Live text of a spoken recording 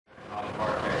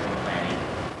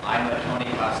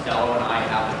Costello, and I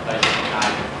have the pleasure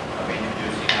tonight of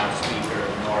introducing our speaker,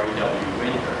 Noré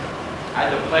Winter. I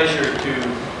had the pleasure to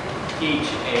teach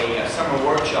a summer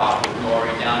workshop with Noré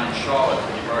down in Charlotte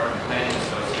for the American Planning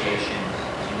Association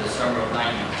in the summer of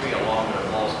 '93, along with a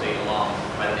Ball State alum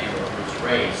by the name of Bruce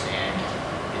Race. And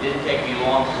it didn't take me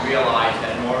long to realize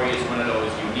that Noré is one of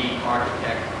those unique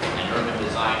architects and urban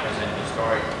designers and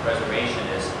historic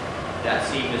preservationists that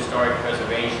see historic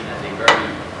preservation as a very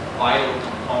vital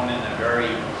component, a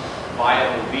very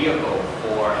vital vehicle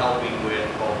for helping with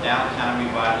both downtown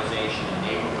revitalization and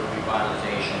neighborhood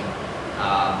revitalization,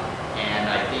 and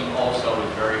I think also is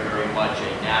very, very much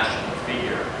a national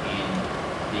figure in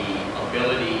the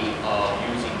ability of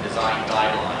using design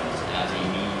guidelines as a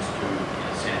means to, in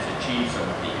a sense, achieve some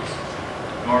of these.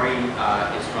 Noré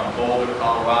is from Boulder,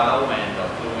 Colorado, and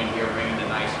flew in here bringing the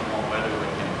nice warm weather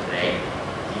with him today.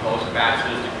 He holds a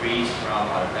bachelor's degree from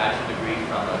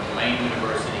Tulane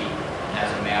University and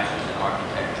has a master's in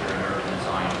architecture and urban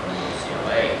design from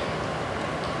UCLA.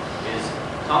 His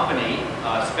company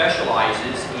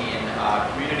specializes in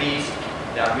communities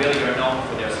that really are known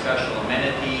for their special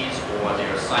amenities or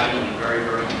their siting in very,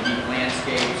 very unique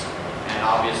landscapes, and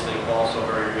obviously also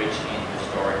very rich in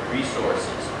historic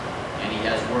resources. And he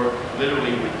has worked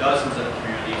literally with dozens of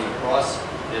communities across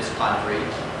this country,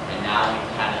 and now in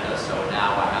Canada, so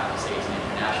now I have to say it's an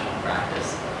international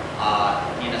practice,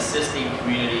 in assisting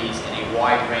communities in a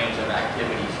wide range of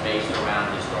activities based around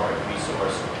historic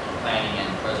resource planning and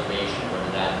preservation,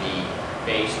 whether that be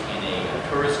based in a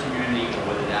tourist community or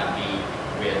whether that be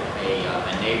with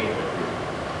a neighborhood group.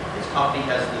 His company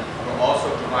has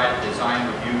also provided design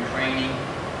review training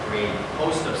for a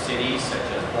host of cities such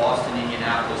as Boston,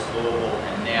 Indianapolis, Louisville,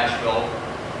 and Nashville.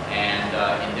 And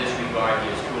in this regard, he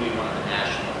is truly one of the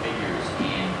national figures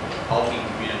in helping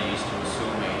communities to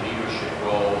assume a leadership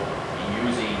role in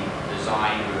using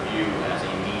design review as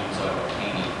a means of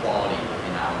obtaining quality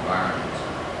within our environments.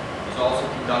 He's also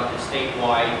conducted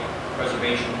statewide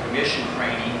Preservation Commission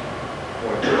training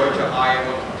for Georgia,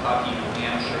 Iowa, Kentucky, New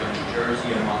Hampshire, and New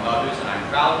Jersey, among others. And I'm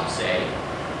proud to say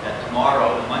that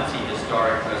tomorrow, the Muncie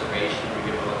Historic Preservation and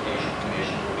Rehabilitation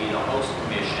Commission will be the host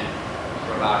commission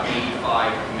for about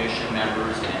 85 commission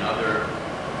members and other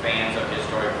fans of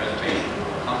historic preservation who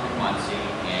will come to Muncie,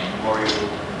 and Noré will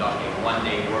conduct a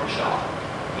one-day workshop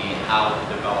in how to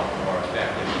develop a more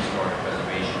effective historic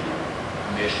preservation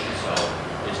commission. So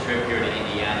this trip here to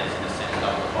Indiana is in a sense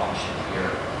double function here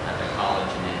at the college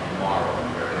and then tomorrow, and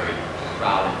we're very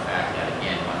proud, in fact, that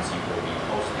again Muncie will be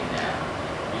hosting that.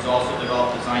 He's also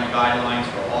developed design guidelines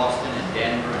for Austin and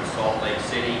Denver and Salt Lake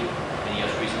City, and he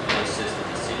has recently assisted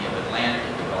the city of Atlanta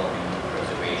in developing new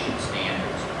preservation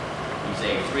standards. He's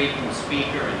a frequent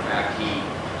speaker. In fact, he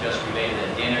just related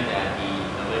at dinner that he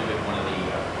delivered one of the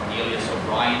Cornelius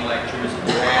O'Brien lectures in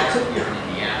the past here in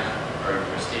Indiana, very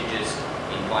prestigious,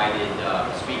 invited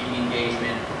speaking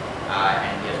engagement,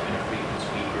 and he has been a frequent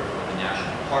speaker for the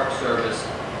National Park Service,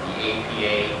 the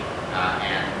APA,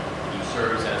 and he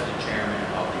serves as the chairman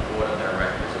of the board of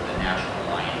directors of the National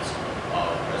Alliance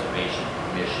of Preservation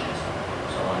Commissions.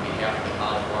 So on behalf of the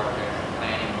College of Architecture and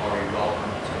Planning, Noré, welcome.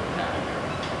 It's good to have you here.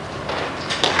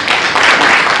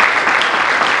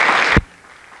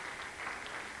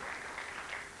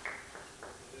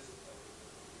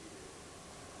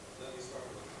 Let me start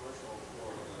with a commercial for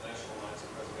the National Alliance of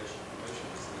Preservation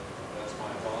Commissions. That's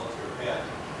my volunteer hat.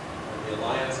 The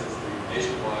Alliance is the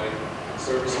nationwide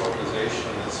service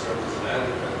organization that serves as an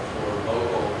advocate for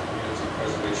local community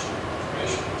preservation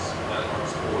commissions,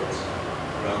 landmarks boards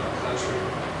around the country.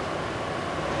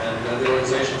 And the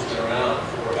organization's been around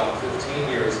for about 15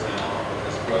 years now, but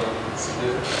has grown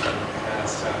significantly in the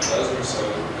past half dozen or so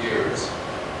years.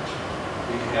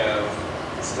 We have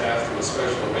staffed through a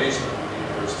special arrangement with the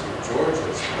University of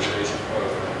Georgia's preservation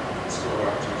program, the School of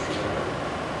Architecture there,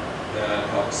 that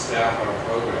helps staff our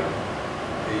program.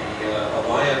 The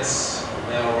Alliance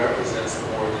now represents the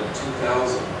more than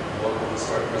 2,000 local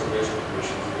historic preservation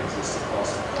commissions that exist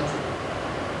across the country.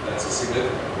 That's a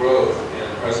significant growth in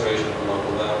preservation at the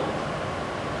local level.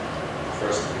 The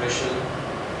first commission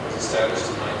was established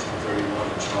in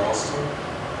 1931 in Charleston,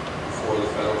 before the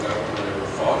federal government ever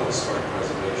thought of historic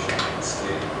preservation at the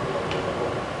state or local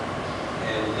level.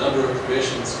 And the number of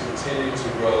commissions continued to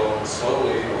grow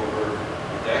slowly over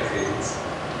decades.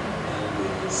 In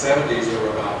the 70s, there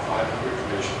were about 500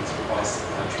 commissions across the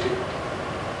country,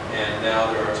 and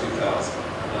now there are 2,000.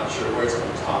 I'm not sure where it's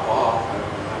going to top off. I don't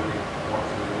know how many more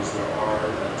communities there are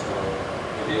that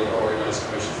maybe organized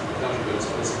commissions in the country, but it's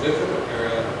a significant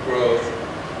area of growth,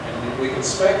 and we can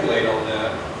speculate on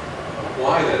that,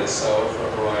 why that is so, for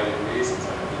a variety of reasons.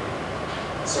 I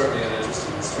think certainly an interest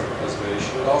in historic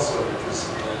preservation, but also an interest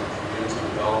in community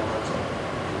development,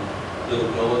 in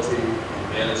livability, in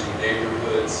managing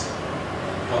neighborhoods,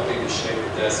 and helping to shape the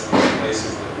destiny of the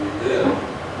places that we live.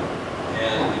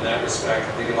 And in that respect,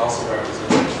 I think it also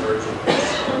represents a convergence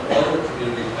of other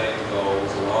community planning goals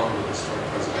along with historic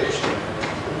preservation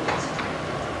activities.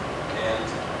 And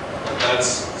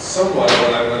that's somewhat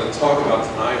what I'm going to talk about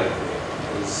tonight, I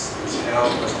think, is how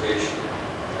preservation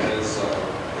has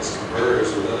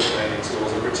converged with other planning tools,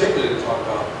 and particularly to talk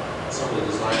about some of the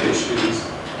design issues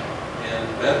and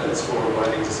methods for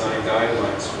writing design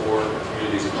guidelines for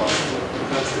communities across the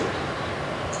country.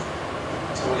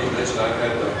 Tony mentioned I've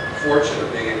had the fortune of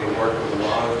being able to work with a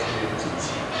lot of communities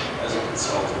as a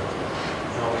consultant,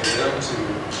 helping them to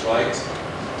write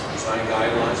design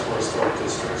guidelines for historic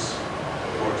districts,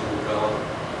 or to develop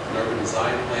an urban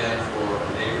design plan for a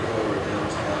neighborhood or a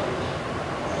downtown.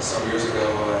 Some years ago,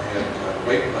 I had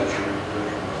great pleasure in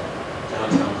doing the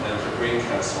downtown plan for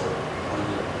Greencastle on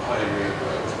the Pioneer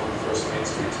Road. It was one of the first Main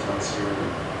Street towns here in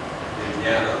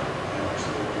Indiana. I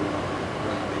actually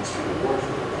won the Main Street Award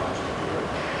for the project there.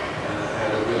 And I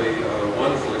had a really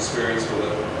wonderful experience with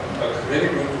a committee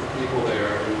group of people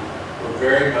there who were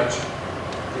very much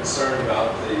concerned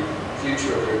about the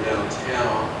future of their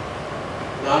downtown,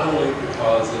 not only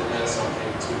because it meant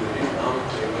something to them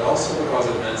economically, but also because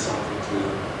it meant something to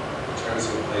them in terms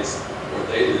of the place where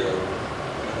they live,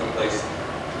 and the place,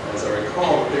 as I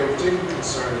recall, they were particularly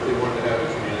concerned that they wanted to have a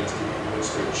community in which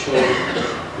their children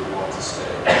would want to stay.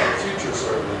 In the future,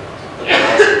 certainly, but they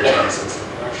also would have a sense of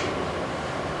connection.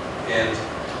 And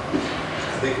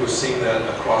I think we're seeing that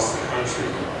across the country.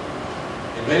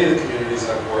 In many of the communities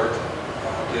I've worked,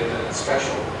 they've been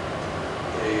special.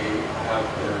 They have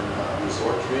been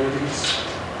resort communities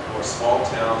or small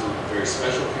towns with very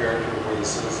special character where the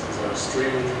citizens are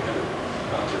extremely committed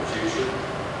about their future.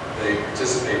 They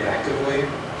participate actively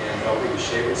in helping to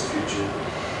shape its future.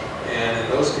 And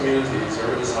in those communities,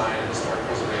 urban design and historic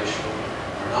preservation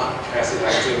are not passive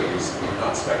activities, they're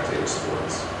not spectator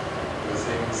sports. They're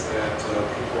things that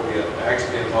people get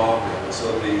actively involved in.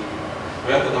 So the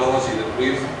methodology that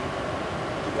we've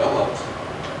developed,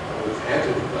 that we've had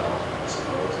to develop, I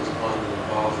suppose, is one that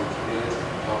involves the community,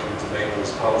 helping to make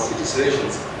those policy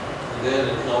decisions, and then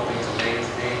in helping to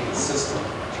maintain the system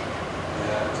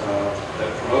that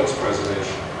promotes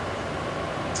preservation.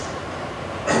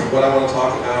 What I want to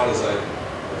talk about is a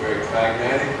very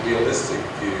pragmatic, realistic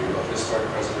view of historic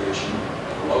preservation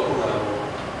at a local level,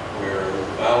 where the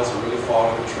battles are really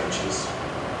fought in the trenches,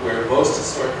 where most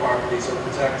historic properties are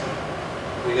protected.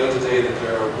 We know today that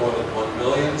there are more than 1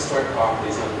 million historic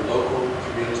properties under local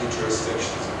community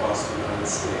jurisdictions across the United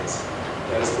States.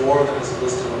 That is more than is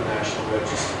listed on the National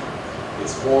Register.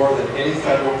 It's more than any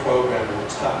federal program will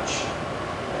touch,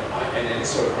 and any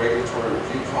sort of regulatory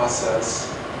review process.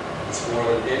 It's more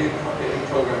than any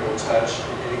program will touch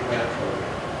in any grant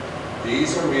program.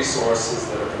 These are resources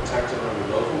that are protected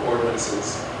under local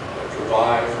ordinances that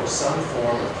provide for some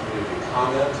form of community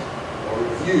comment or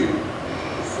review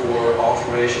before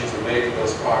alterations are made to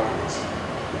those properties.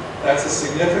 That's a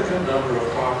significant number of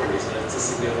properties, and it's a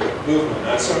significant movement.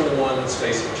 That's certainly one that's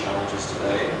facing challenges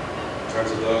today in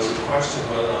terms of those who question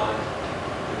whether or not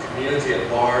the community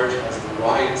at large has the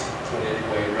right to in any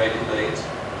way regulate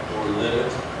or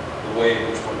limit the way in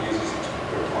which one uses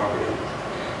their property.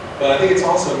 But I think it's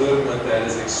also a movement that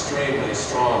is extremely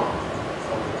strong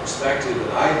from the perspective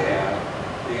that I have,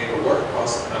 being able to work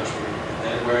across the country and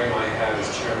then wearing my hat as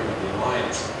chairman of the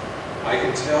Alliance. I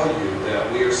can tell you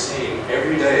that we are seeing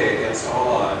every day, against all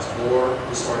odds, more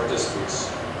historic districts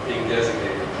being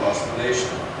designated across the nation.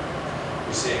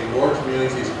 We're seeing more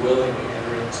communities willing to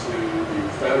enter into the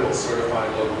federal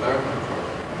certified local government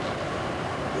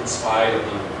program, in spite of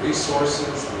limited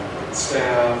resources, limited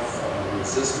staff,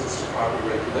 resistance to proper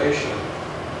regulation.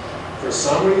 For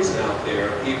some reason out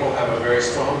there, people have a very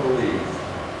strong belief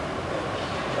that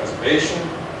preservation,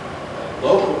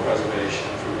 local preservation,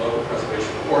 through local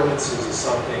preservation ordinances, is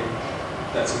something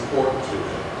that's important to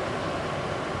them.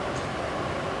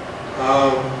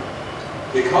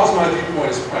 Because my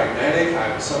viewpoint is pragmatic,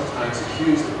 I'm sometimes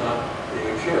accused of not being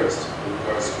a purist with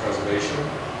regards to preservation,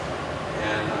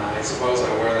 and I suppose I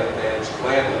wear that badge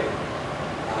gladly.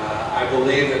 I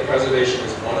believe that preservation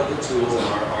is one of the tools in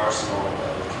our arsenal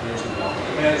of community development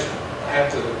and management. I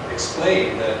have to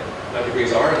explain that my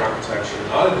degrees are in architecture,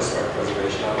 not in historic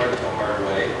preservation. I learned it the hard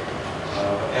way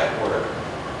at work.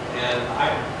 And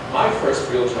my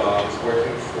first real job was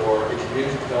working for a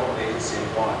community development agency in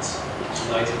Watts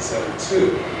in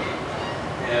 1972.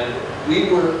 And we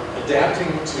were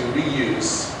adapting to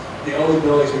reuse the only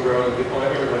buildings we were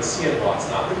ever going to see in Watts,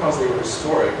 not because they were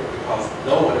historic, but because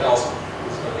no one else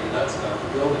was going to be nuts enough to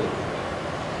build anything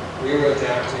there. We were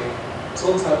adapting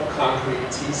tilt-up concrete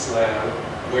T-slab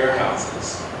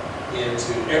warehouses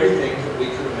into everything that we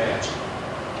could imagine.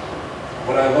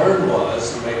 What I learned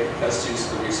was you make the best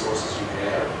use of the resources you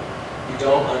have. You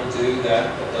don't undo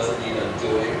that doesn't need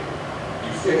undoing.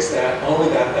 You fix that, only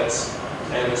that's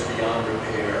damaged beyond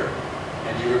repair,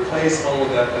 and you replace only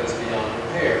that is beyond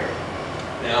repair.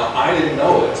 Now, I didn't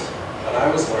know it, but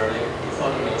I was learning the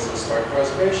fundamentals of historic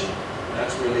preservation, and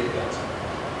that's really it.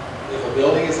 If a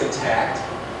building is intact,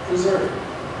 preserve it.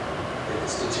 If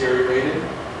it's deteriorated,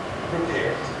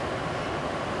 repair it.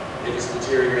 If it's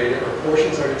deteriorated or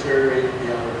portions are deteriorated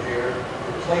beyond repair,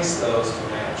 replace those to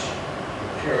match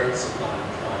the appearance of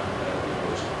non-kind that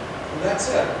we original. And that's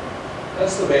it.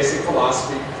 That's the basic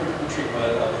philosophy for the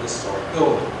treatment of a historic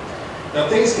building. Now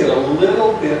things get a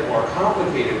little bit more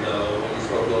complicated though when you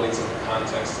throw buildings in the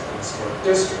context of an historic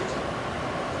district.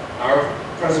 Our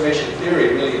preservation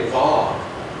theory really involved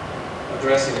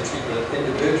addressing the treatment of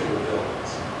individual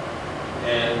buildings.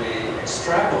 And we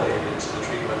extrapolated to the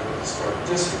treatment of historic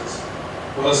districts.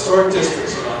 Well, historic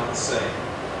districts are not the same.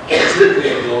 Typically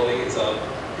a building is of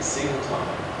a single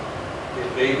time.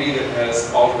 It may be that it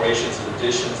has alterations and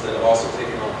additions that have also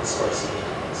taken on historic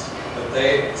significance, but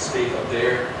they speak of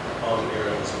their own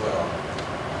era as well.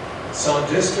 Some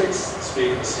districts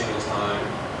speak of a single time.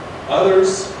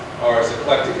 Others are as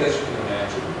eclectic as you can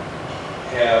imagine,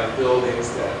 have buildings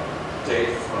that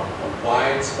date from a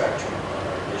wide spectrum of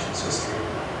our nation's history,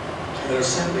 and they're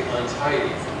simply untidy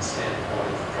from the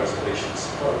standpoint of the preservationist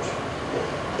approach.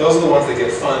 Those are the ones that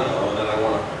get fun though, and that I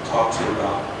want to talk to you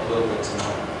about a little bit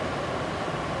tonight.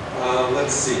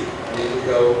 Let's see, I need to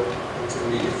go into the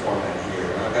media format here.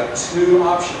 And I've got two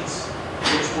options.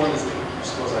 Which one is it you're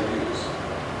supposed I use?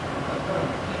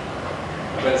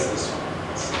 I bet it's this one.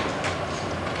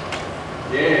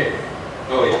 Yeah.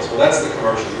 Oh yes, well that's the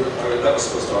commercial. That was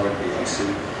supposed to already be. I see.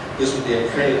 This would be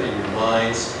imprinted in your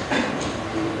minds.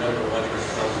 You remember when your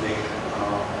company,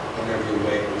 whenever you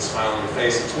wake with a smile on your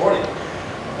face each morning.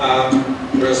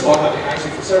 We're a small company.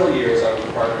 Actually, for several years, I was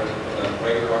a partner in a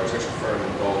regular architecture firm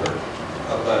in Boulder,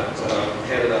 but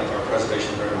headed up our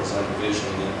preservation and urban design division.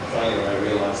 And finally, I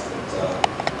realized that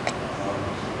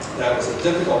that was a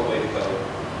difficult way to go.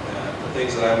 And the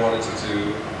things that I wanted to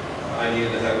do, I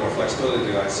needed to have more flexibility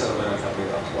to do. I set up my own company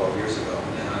about 12 years ago,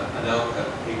 and I now have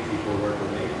 8 people who work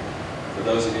with me. For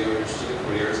those of you who are interested in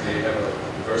careers, they have a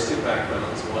diversity of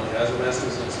backgrounds. One has a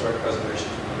master's in historic preservation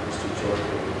from the University of Georgia,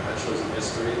 with a bachelor's in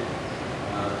history.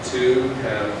 2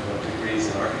 have degrees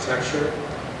in architecture,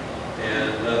 and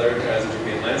another has a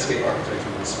degree in landscape architecture,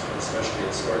 especially in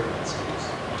historic landscapes.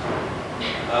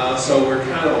 So we're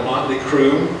kind of a motley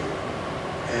crew,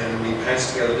 and we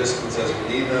patch together disciplines as we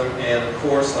need them. And of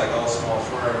course, like all small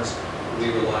firms,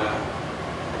 we rely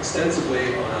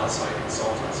extensively on outside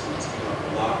consultants. We team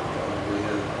up a lot. We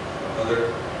have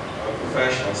other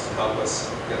professionals to help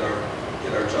us get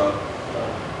our job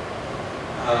done.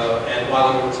 And while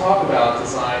I'm going to talk about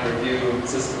design review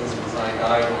systems and design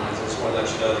guidelines, I just want to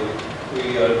let you know that we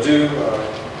do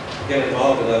get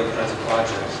involved in other kinds of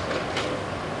projects, but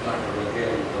I'm not going to really get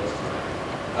into those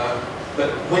tonight. But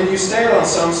when you stand on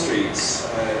some streets,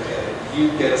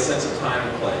 you get a sense of time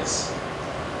and place.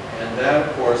 And that,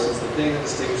 of course, is the thing that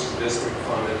distinguishes a district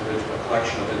from a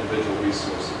collection of individual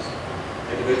resources.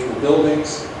 Individual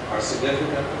buildings are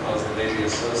significant because they may be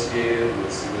associated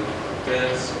with significant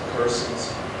events or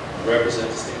persons, represent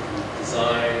distinctive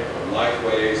design or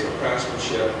lifeways or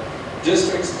craftsmanship.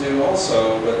 Districts do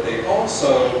also, but they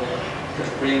also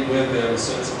bring with them a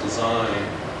sense of design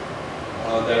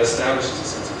that establishes a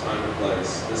sense of time and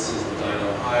place. This is Medina,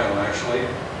 Ohio, actually.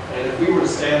 And if we were to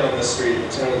stand on this street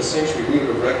at the turn of the century, we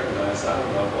would have recognized, I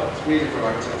don't know, what, 3 different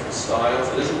architectural styles.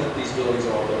 It isn't that these buildings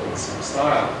are all built in the same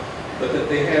style, but that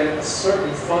they had a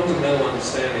certain fundamental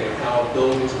understanding of how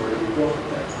buildings were to be built at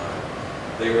that time.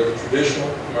 They were the traditional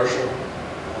commercial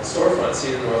storefront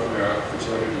seen in North America for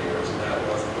 200 years, and that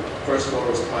was the first floor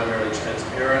was primarily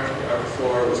transparent, the upper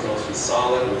floor was mostly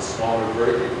solid with smaller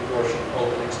vertically proportioned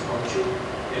openings punctured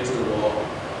into the wall,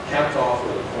 capped off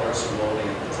with a cornice molding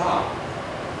at the top.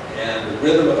 And the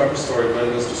rhythm of upper story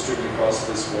windows distributed across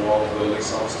this wall, the building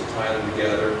helps to tie them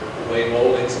together. The way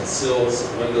moldings and sills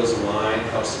and windows align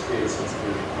helps to create a sense of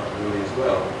continuity as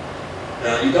well.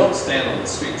 Now, you don't stand on the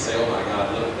street and say, oh my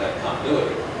God, look at that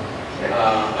continuity,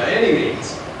 by any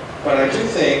means. But I do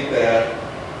think that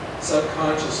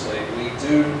subconsciously we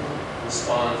do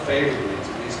respond favorably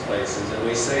to these places, and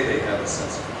we say they have a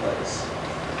sense of place.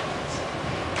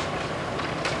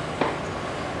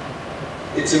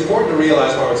 It's important to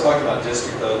realize while we're talking about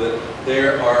district, though, that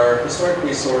there are historic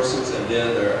resources and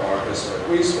then there are historic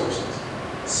resources.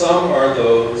 Some are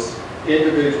those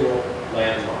individual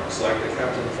landmarks, like the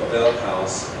Captain Fidel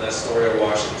House in Astoria,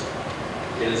 Washington.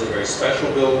 It is a very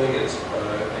special building. It's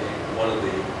one of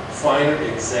the finer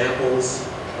examples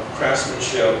of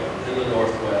craftsmanship in the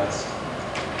Northwest.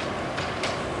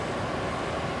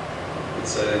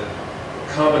 It's a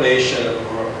combination of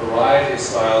a variety of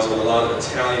styles with a lot of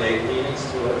Italianate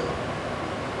leanings to it.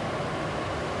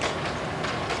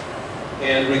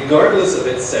 And regardless of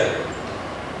its setting,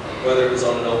 whether it was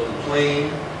on an open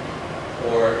plain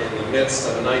or in the midst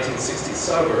of a 1960s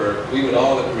suburb, we would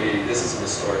all agree this is an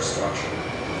historic structure.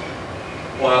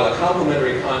 While a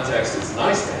complementary context is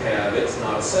nice to have, it's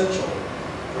not essential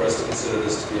for us to consider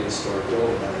this to be an historic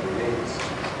building by any means.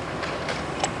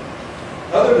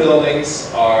 Other buildings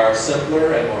are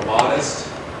simpler and more modest.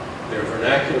 They're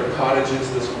vernacular cottages,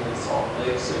 this one in Salt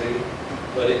Lake City,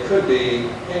 but it could be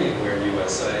anywhere in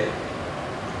USA.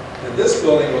 And this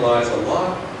building relies a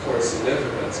lot for its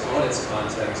significance on its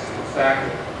context and the fact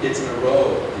that it's in a row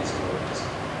of these buildings.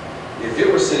 If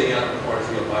it were sitting out in the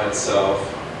cornfield by itself,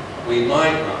 we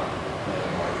might not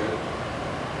landmark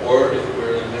it. Or if it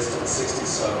were in the midst of a 60s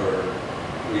suburb,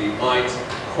 we might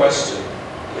question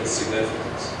its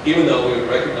significance. Even though we would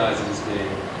recognize it as being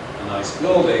a nice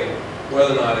building,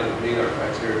 whether or not it would meet our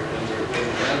criteria for being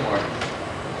a landmark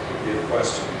could be a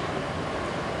question.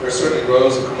 There are certainly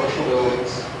rows of commercial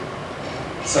buildings,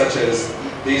 such as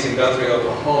these in Guthrie,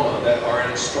 Oklahoma, that are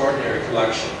an extraordinary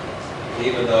collection. And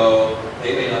even though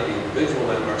they may not be individual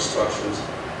landmark structures,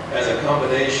 as a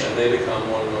combination, they become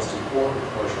one of the most important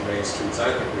commercial main streets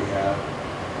I think we have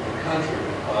in the country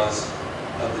because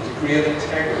of the degree of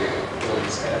integrity that the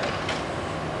buildings have.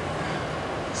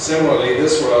 Similarly,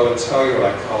 this row in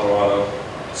Telluride, Colorado,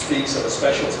 speaks of a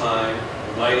special time,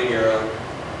 a mining era,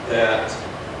 that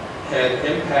had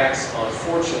impacts on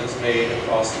fortunes made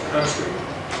across the country,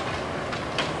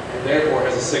 and therefore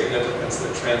has a significance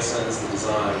that transcends the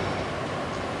design.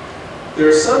 There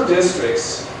are some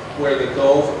districts where the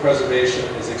goal for preservation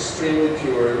is extremely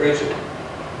pure and rigid.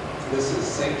 This is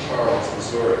St. Charles,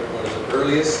 Missouri, one of the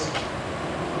earliest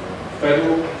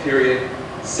federal period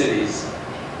cities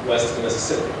west of the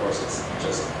Mississippi. Of course, it's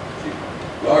just a few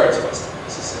yards west of the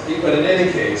Mississippi, but in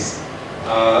any case,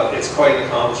 it's quite an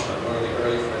accomplishment, one of the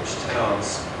early French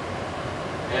towns.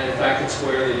 And in fact, it's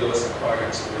where the Lewis and Clark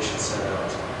expedition set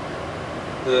out.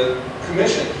 The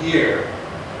commission here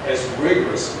has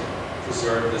rigorously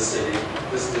preserved this city,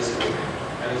 this district,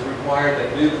 and has required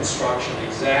that new construction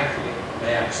exactly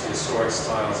match the historic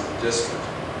styles of the district.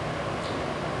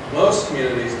 Most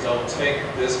communities don't take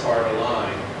this hard a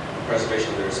line in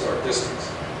preservation of their historic districts.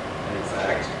 And in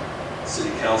fact, City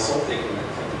Council, thinking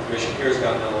that the commission here has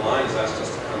gotten on the line, has asked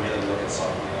us to come in and look at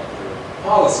softening up their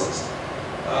policies.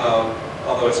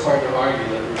 Although it's hard to argue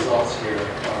that the results here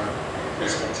are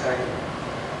pretty spectacular.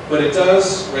 But it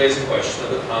does raise a question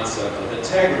of the concept of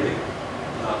integrity.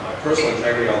 Not my personal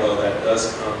integrity, although that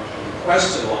does come into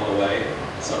question along the way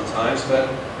sometimes, but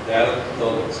that of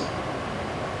buildings.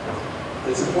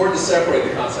 It's important to separate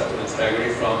the concept of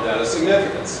integrity from that of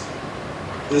significance.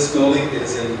 This building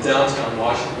is in the downtown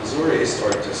Washington, Missouri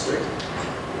historic district,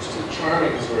 which is a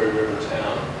charming Missouri River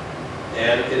town,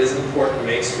 and it is an important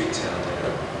Main Street town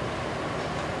there.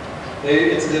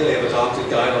 They incidentally have adopted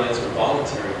guidelines for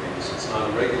voluntary use. It's not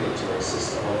a regulatory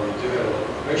system, although they do have a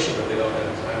local commission, but they don't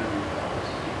have time review powers.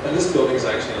 And this building is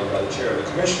actually owned by the chair of the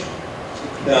commission.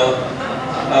 Now,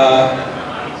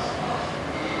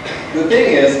 the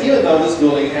thing is, even though this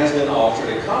building has been altered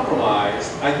and compromised,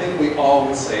 I think we all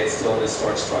would say it's still an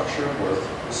historic structure worth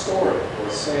restoring,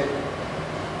 worth saving.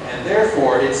 And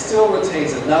therefore, it still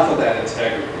retains enough of that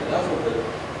integrity, enough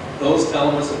of those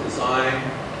elements of design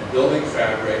and building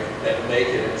fabric that make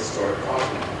it a historic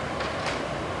property.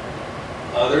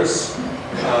 Others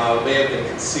may have been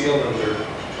concealed under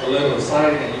aluminum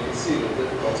siding, and you can see the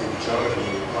difficulty of geometry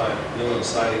when you apply aluminum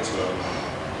siding to a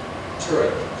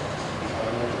turret.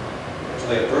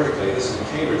 Lay it vertically. This is in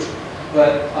Cambridge.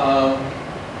 But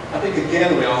I think,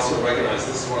 again, we also recognize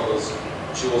this is one of those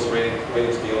jewels waiting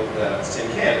to be opened out of its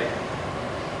tin can.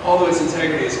 Although its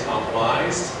integrity is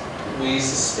compromised, we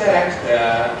suspect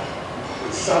that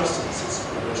its substance,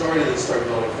 the majority of the historic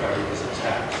building fabric is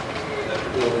intact, and that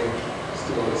the building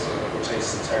still retains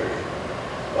its integrity.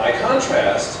 By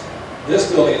contrast, this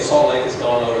building in Salt Lake has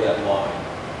gone over that line,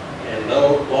 and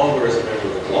no longer is a member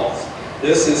of the cloth.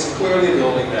 This is clearly a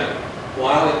building that,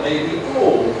 while it may be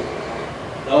old,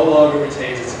 no longer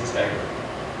retains its integrity.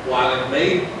 While it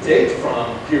may date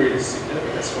from a period of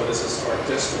significance for this historic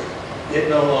district, it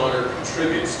no longer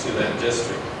contributes to that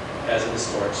district as an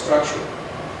historic structure.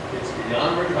 It's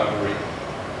beyond recovery,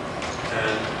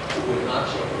 and it would not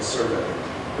show up in a survey.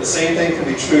 The same thing can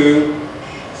be true,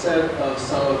 said, of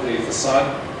some of the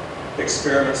facade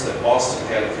experiments that Boston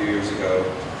had a few years ago,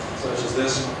 such as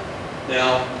this.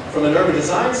 Now, from an urban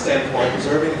design standpoint,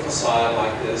 preserving a facade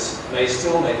like this may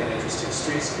still make an interesting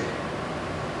streetscape.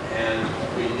 And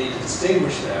we need to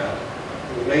distinguish that.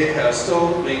 We may have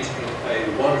still maintained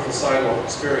a wonderful sidewalk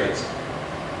experience,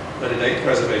 but it ain't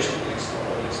preservation of an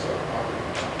historic property.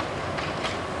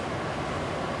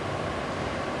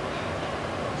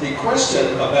 The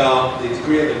question about the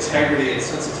degree of integrity and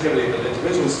sensitivity of an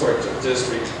individual historic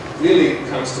district really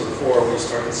comes to the fore when you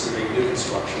start considering new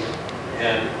construction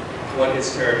and what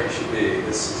its character should be.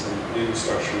 This is a new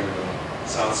structure in the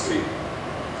South Street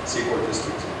Seaport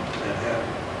District in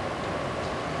Manhattan.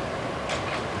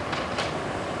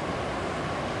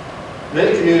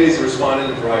 Many communities have responded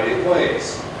in a variety of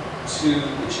ways to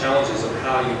the challenges of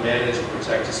how you manage and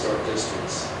protect historic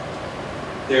districts.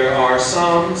 There are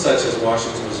some, such as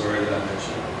Washington, Missouri, that I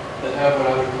mentioned, that have what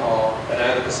I would call an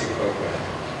advocacy program.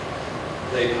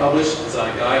 They publish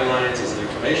design guidelines as an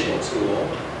informational tool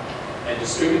and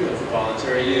distribute them for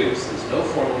voluntary use. There's no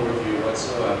formal review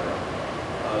whatsoever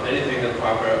of anything that a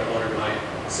property owner might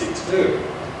seek to do.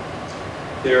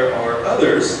 There are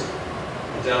others,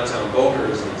 downtown Boulder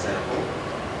is an example,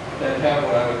 that have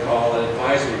what I would call an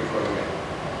advisory program.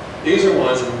 These are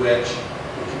ones in which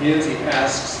the community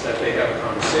asks that they have a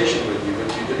conversation with you,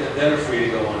 but you then are free to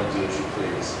go on and do as you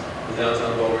please. The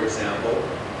downtown Boulder example,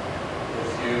 if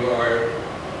you are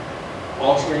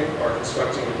altering or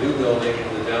constructing a new building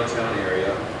in the downtown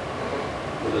area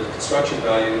with a construction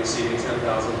value exceeding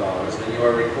 $10,000, then you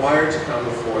are required to come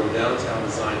before the Downtown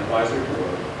Design Advisory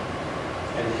Board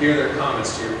and hear their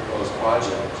comments to your proposed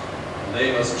project. And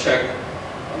they must check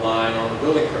a line on the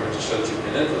building permit to show that you've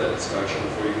been in for that inspection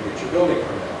before you can get your building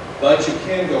permit. But you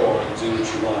can go on and do what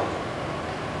you like.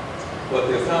 What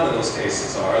they've found in those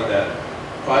cases are that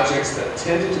projects that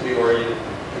tended to be oriented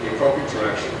in the appropriate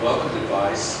direction welcomed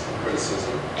advice and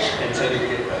criticism and tended to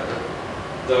get better.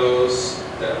 Those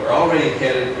that were already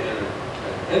headed in an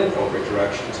inappropriate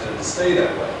direction tended to stay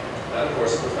that way. That, of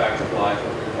course, is the fact of life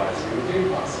of the advisory review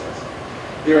process.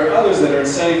 There are others that are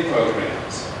incentive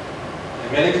programs,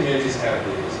 and many communities have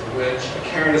these, in which a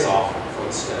carrot is offered for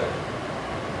the stick.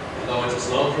 A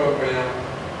low-interest loan program,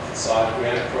 a facade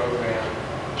grant program,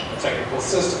 a technical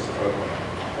assistance program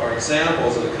are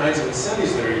examples of the kinds of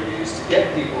incentives that are used to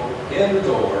get people in the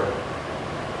door,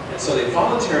 and so they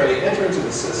voluntarily enter into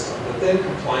the system, but then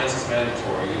compliance is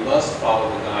mandatory. You must follow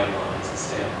the guidelines and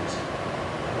standards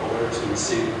in order to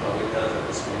receive the public benefit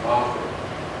that's being offered.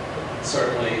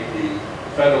 Certainly, the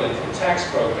federal income tax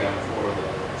program for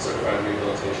the certified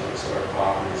rehabilitation of historic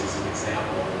properties is an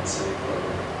example of an incentive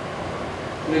program.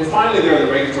 And then finally, there are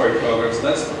the regulatory programs.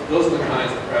 Those are the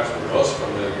kinds that perhaps we're most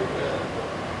familiar with.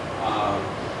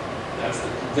 That's the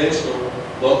conventional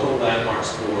local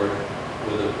landmarks board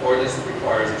with an ordinance that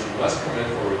requires that you must come in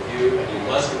for review and you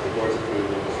must get the board's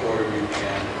approval before you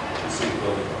can receive the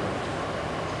building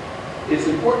permit. It's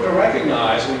important to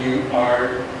recognize when you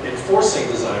are enforcing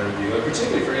design review, and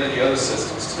particularly for any of the other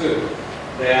systems too,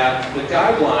 that the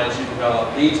guidelines you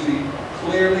develop need to be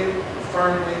clearly,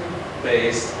 firmly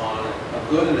based on a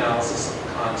good analysis of the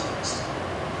context.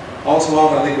 All too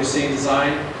often, I think we're seeing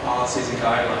design policies and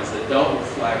guidelines that don't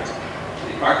reflect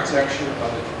the architecture of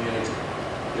the community.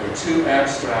 They're too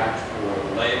abstract for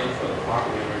the layman, for the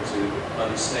property owner to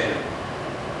understand.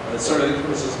 And that's sort of the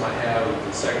criticism I have of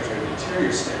the Secretary of the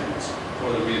Interior standards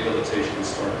for the rehabilitation of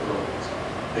historic buildings.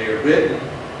 They are written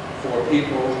for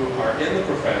people who are in the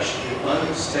profession who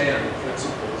understand the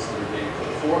principles that are being put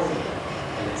forth in them.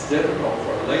 And it's difficult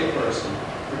for a layperson,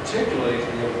 particularly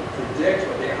to be able to predict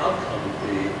what the outcome would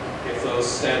be if those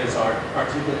standards aren't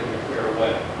articulated in a clear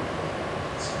way.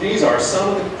 So these are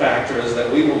some of the factors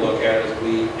that we will look at as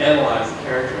we analyze the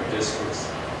character of districts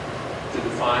to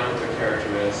define what their character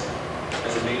is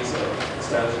as a means of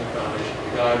establishing the foundation of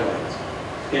the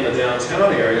guidelines. In the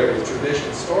downtown area with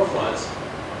traditional storefronts,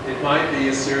 it might be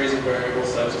a series of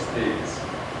variables such as these.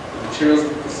 The materials of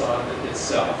the facade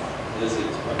itself. Is it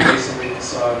a masonry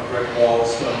facade, brick wall,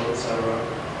 stone, etc.?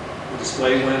 The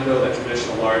display window, that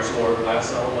traditional large lower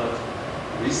glass element.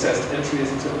 Recessed entry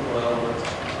is a typical element.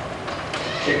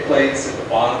 Kick plates at the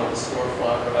bottom of the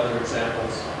storefront are other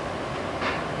examples.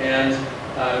 And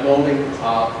molding at the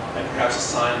top, and perhaps a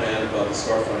sign band above the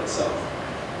storefront itself.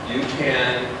 You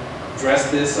can dress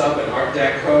this up in Art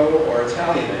Deco or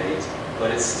Italianate,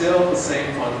 but it's still the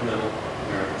same fundamental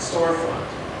American storefront.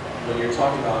 When you're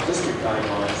talking about district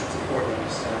guidelines, it's important to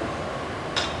understand.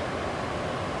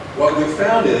 What we've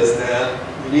found is that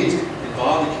You need to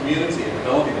involve the community in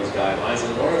developing those guidelines,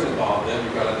 and in order to involve them,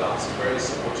 you've got to adopt some very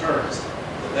simple terms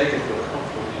that they can feel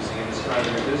comfortable using in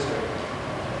describing your district.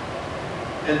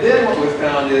 And then what we've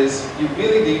found is you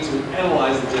really need to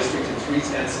analyze the district in three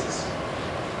tenses.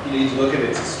 You need to look at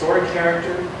its historic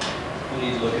character, you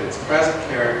need to look at its present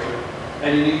character,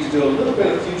 and you need to do a little bit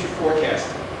of future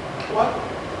forecasting. What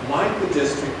might the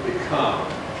district become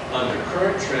under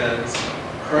current trends,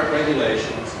 current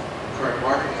regulations, current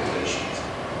market conditions,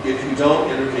 if you don't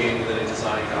intervene with any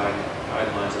design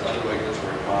guidelines or other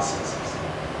regulatory processes?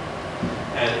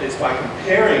 And it's by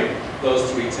comparing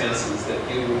those three tenses that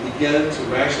you will begin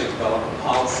to actually develop a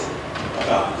policy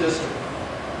about the district.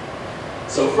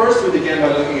 So first we begin by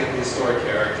looking at the historic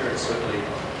character, and certainly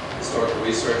historical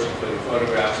research, including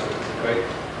photographs, which is a great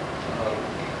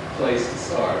place to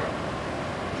start.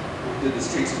 We did the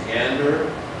streets meander.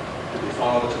 Did we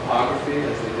follow the topography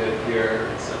as they did here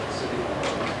in Central City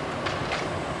Hall?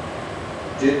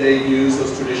 Did they use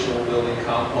those traditional building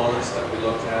components that we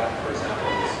looked at, for example,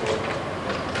 in the store?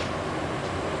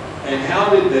 And how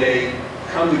did they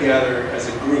come together as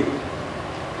a group?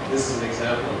 This is an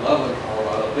example in Loveland,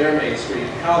 Colorado, their main street,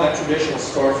 how that traditional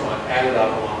storefront added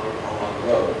up along the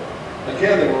road.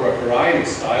 Again, there were a variety of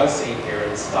styles seen here,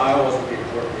 and style wasn't the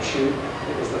important issue.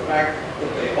 It was the fact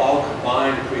that they all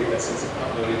combined to create that sense of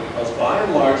continuity, because by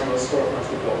and large, most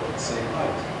storefronts were built at the same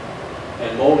height.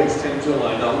 And moldings tended to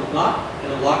align, now not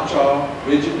in a lockjaw,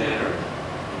 rigid manner.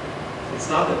 It's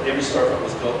not that every storefront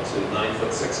was built to 9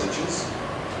 foot 6 inches,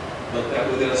 but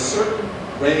that within a certain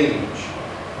range,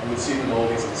 you would see the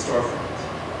moldings of the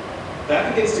storefront.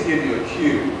 That begins to give you a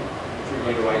cue, if you're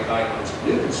going to write guidelines for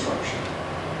new construction,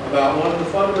 about one of the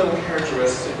fundamental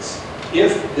characteristics,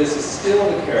 if this is still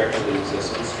the character that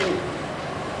exists on the street.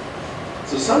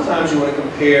 So sometimes you want to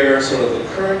compare sort of the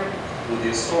current with the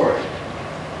historic.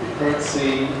 The current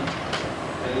scene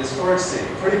and the historic scene,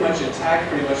 pretty much intact,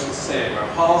 pretty much the same. Our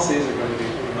policies are going to be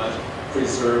pretty much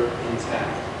preserved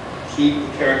intact. Keep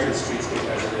the character of the streetscape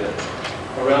as it is.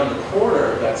 Around the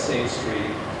corner of that same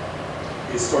street,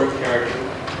 the historic character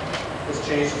has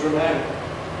changed dramatically.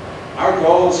 Our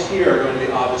goals here are going to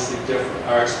be obviously different.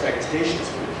 Our expectations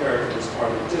for the character as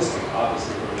part of the district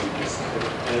obviously are going to be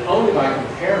different. And only by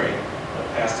comparing the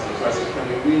past and the present can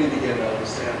we really begin to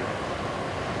understand it.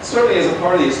 Certainly as a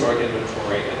part of the historic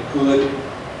inventory, a good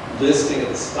listing of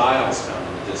the styles found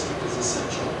in the district is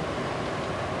essential.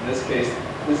 In this case,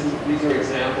 these are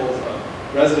examples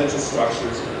of residential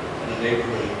structures in a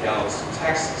neighborhood in Galveston,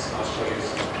 Texas. I'll show you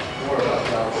some more about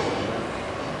Galveston in a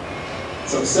minute.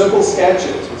 Some simple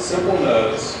sketches with simple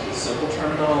notes, with simple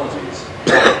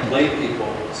terminologies, let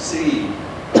people see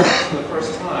for the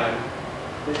first time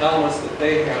the elements that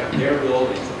they have in their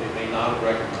buildings that they may not have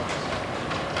recognized.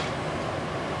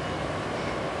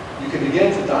 You can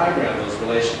begin to diagram those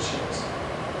relationships.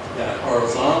 That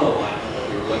horizontal alignment that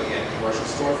we were looking at in commercial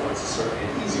storefronts is certainly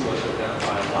an easy one to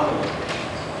identify in a lot of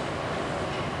locations.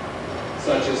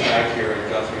 Such as back here in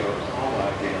Guthrie, Oklahoma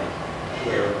again,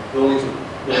 where buildings were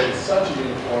built in such a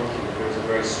uniformity that there's a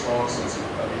very strong sense of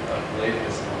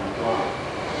relatedness along the block.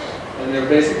 And there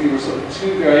basically were sort of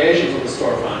two variations of the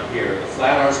storefront here, the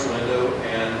flat arched window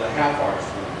and the half arched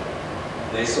window.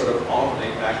 And they sort of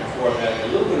alternate back and forth, adding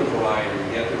a little bit of variety,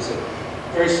 and yet there's a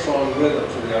very strong rhythm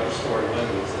to the upper story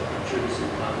windows that contributes to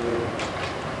continuity.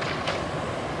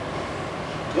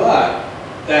 But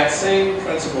that same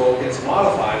principle gets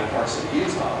modified in Park City,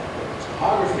 Utah. The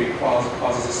topography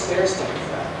causes a stair-step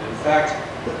effect. In fact,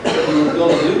 if you would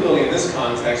build a new building in this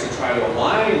context and try to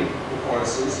align the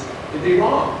cornices, it'd be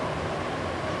wrong.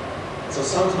 So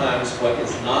sometimes what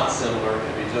is not similar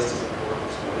can be just as important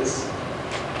as what is similar.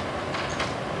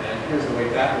 And here's the way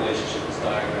that relationship is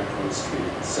diagrammed from the street.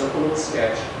 A simple little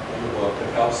sketch in the book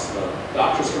that helps the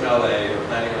doctors from LA who are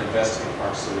planning on investing in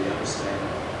Park City understand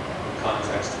the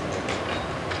context of it.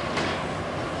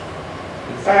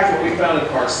 In fact, what we found in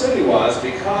Park City was,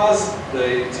 because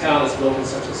the town is built in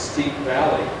such a steep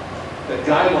valley, that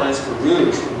guidelines for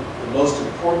roofs were the most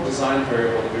important design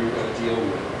variable that we were going to deal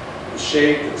with. The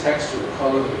shape, the texture, the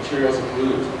color, the materials of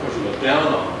roofs, because you look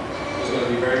down on them, was going to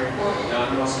be very important. Now,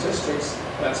 in most districts,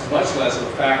 that's much less of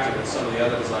a factor than some of the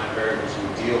other design variables you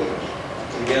would deal with.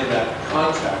 And again, that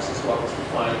contrast is what was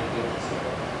defining the difference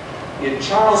there. In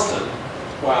Charleston,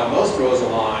 while most rows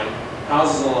align,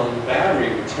 houses along the Battery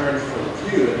were turned for the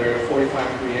view, and they're at a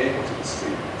 45-degree angle to the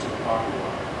street, to the property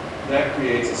line. That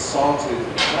creates a sawtooth in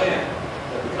the plan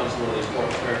that becomes one of the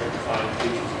important character-defining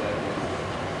features of that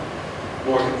neighborhood.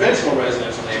 More conventional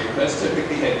residential neighborhoods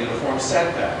typically had uniform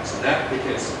setbacks, and that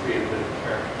begins to create a bit of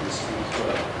character to the street as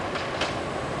well.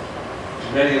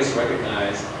 Many of us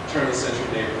recognize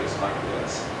turn-of-the-century neighborhoods like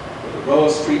this. with a row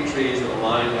of street trees that are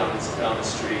lined down the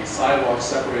street, sidewalks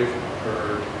separated from the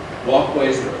curb,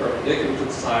 walkways that are perpendicular to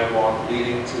the sidewalk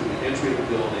leading to the entry of the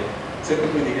building.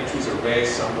 Typically, the entries are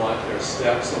raised somewhat. There are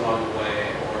steps along the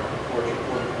way, or a porch or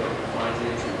portico that defines the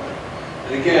entryway.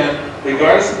 And again,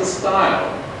 regardless of the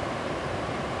style,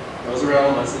 those are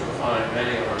elements that define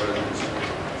many of our residential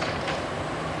neighborhoods.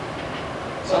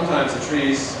 Sometimes the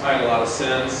trees hide a lot of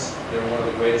sins. They're one of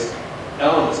the greatest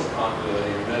elements of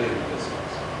continuity in many of the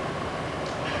districts.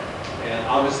 And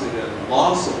obviously, the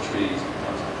loss of trees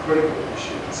becomes a critical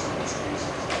issue in some of these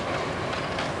cases.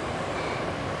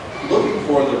 Looking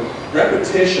for the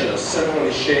repetition of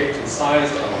similarly shaped and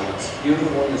sized elements,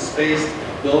 uniformly spaced in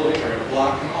a building or in a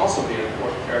block, can also be an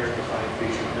important character-defining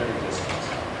feature of many districts.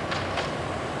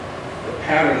 The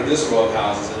pattern of this row of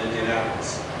houses in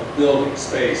Indianapolis, of building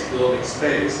space,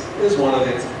 is one of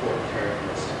its important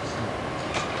characteristics.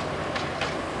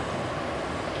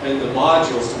 And the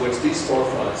modules to which these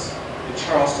storefronts in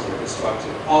Charleston were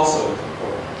constructed also is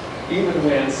important. Even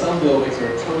when some buildings are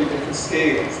at totally different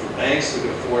scales, the banks who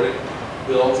could afford it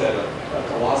built at a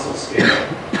colossal scale,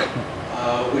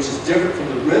 which is different from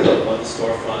the rhythm of the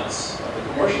storefronts of the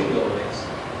commercial buildings,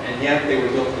 and yet they were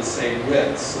built to the same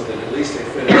width, so that at least they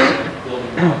fit in a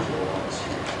building module along the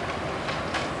street.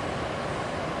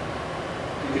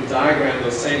 You can diagram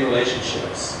those same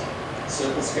relationships,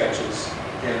 simple sketches,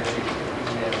 guaranteed that you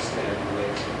can understand the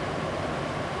relationship.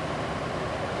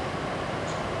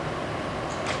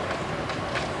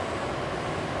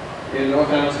 In North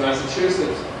Hamilton,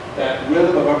 Massachusetts, that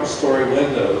rhythm of upper story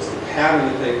windows, the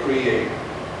pattern that they create,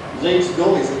 links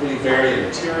buildings that really vary in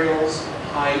materials,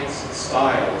 heights, and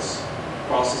styles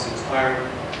across this entire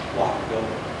block of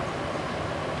building.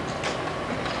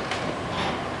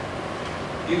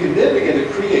 You can then begin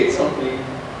to create something,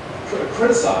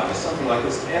 criticize something like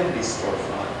this empty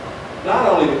storefront, not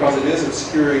only because it is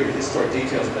obscuring the historic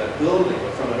details of that building,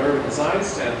 but from an urban design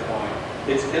standpoint,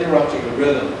 it's interrupting the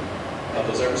rhythm of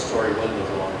those upper story windows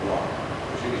along the block.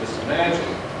 Because you can just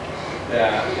imagine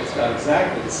that it's got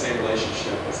exactly the same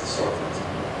relationship as the storefronts.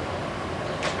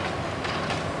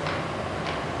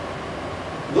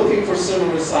 Looking for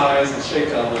similar size and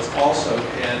shaped elements also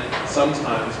can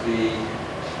sometimes be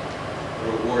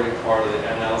a rewarding part of the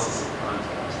analysis of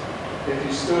context. If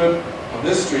you stood on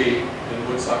this street in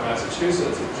Woodstock,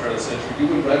 Massachusetts at the turn of the century, you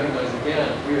would recognize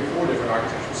again 3 or 4 different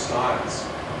architectural styles.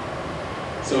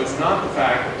 So it's not the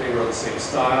fact that they were of the same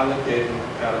style that gave them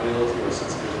compatibility or a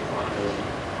sense of visual continuity.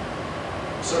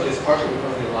 Certainly it's partially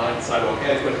because of the aligned sidewalk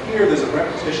edge, but here there's a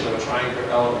repetition of a triangular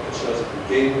element that shows up in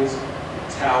gables, in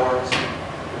towers, in a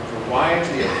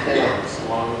variety of forms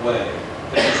along the way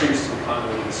that contributes to the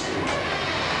continuity of the street.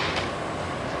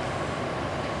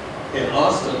 In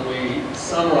Austin, we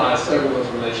summarized several of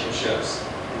those relationships.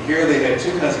 And here they had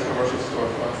 2 kinds of commercial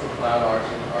storefronts, the Cloud Arch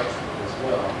and the Archman as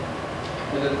well.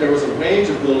 And that there was a range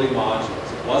of building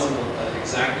modules. It wasn't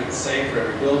exactly the same for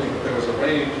every building, but there was a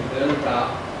range of then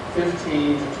about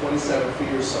 15 to 27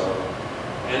 feet or so.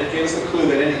 And it gives the clue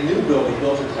that any new building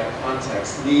built into that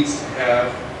context needs to have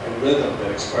a rhythm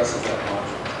that expresses that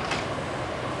module.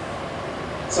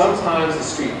 Sometimes the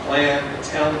street plan, the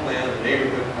town plan, the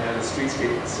neighborhood plan, the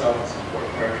streetscape itself is an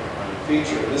important character-defining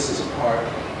feature. And this is a part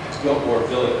of Biltmore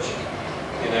Village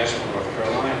in Asheville, North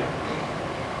Carolina.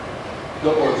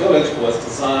 Biltmore Village was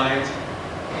designed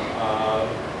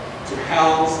to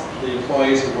house the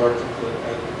employees who worked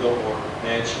at the Biltmore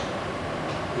Mansion.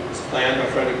 It was planned by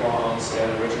Frederick Law Olmsted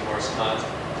and Richard Morris Hunt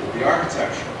did the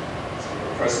architecture. It's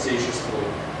a prestigious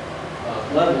little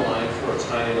lead line for a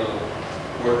tiny little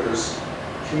workers'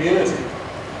 community.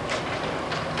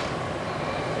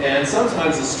 And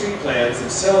sometimes the street plans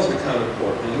themselves become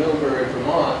important. In Middlebury,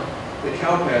 Vermont, the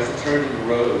cow paths that turned into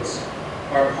roads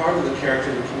are part of the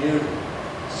character of the community.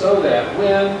 So that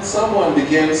when someone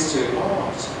begins to,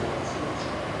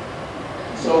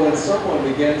 when someone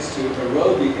begins to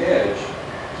erode the edge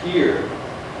here,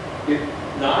 it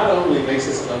not only makes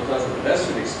this an unpleasant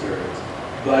pedestrian experience,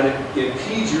 but it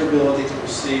impedes your ability to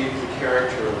perceive the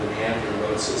character of the meandering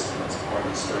road system as part of the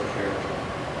historic character.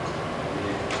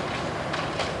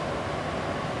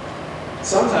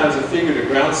 Sometimes a figurative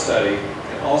ground study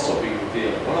can also be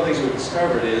revealing. One of the things we've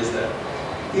discovered is that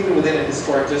even within a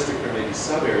historic district, there may be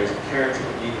sub-areas of character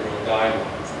that need their own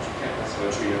guidelines, that you can't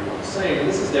necessarily treat everyone the same. And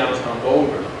this is downtown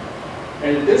Boulder.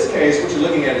 And in this case, what you're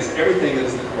looking at is everything that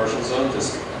is in the commercial zone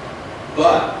district.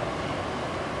 But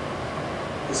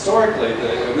historically,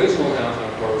 the original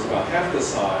downtown core was about half this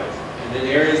size, and then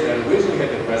areas that originally had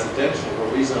been residential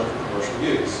were rezoned for commercial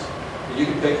use. And you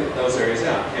can pick those areas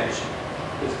out, can't you?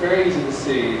 It's very easy to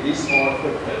see these smaller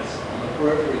footprints on the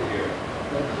periphery here.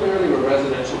 They clearly were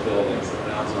residential buildings that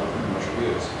now zoned for commercial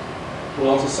use.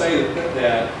 We'll also say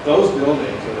that those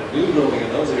buildings, or the new building in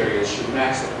those areas, should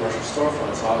match the commercial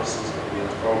storefronts. Obviously, it's going to be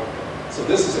inappropriate. So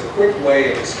this is a quick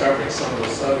way of discovering some of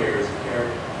those sub-areas of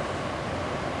character.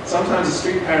 Sometimes the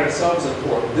street pattern itself is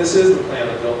important. This is the plan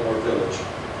of Biltmore Village,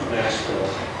 Nashville.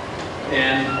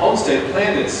 And Olmsted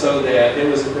planned it so that it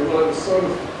was sort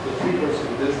of the precursor to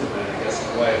Disneyland, I guess, in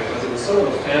a way, because it was sort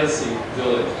of a fantasy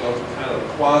village, built in kind of a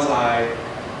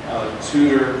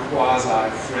quasi-Tudor,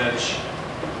 quasi-French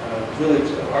village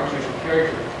of architectural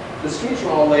character. The streets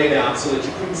were all laid out so that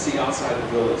you couldn't see outside the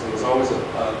village. There was always an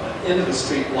end of the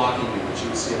street blocking you, but you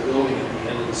would see a building at the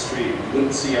end of the street. You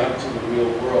wouldn't see out to the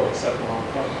real world except along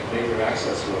major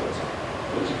access roads.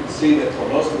 But you can see that for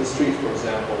most of the streets, for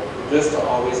example, the vista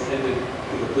always ended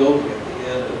with a building at the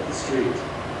end of the street.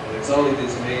 And it's only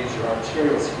these major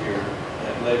arterials here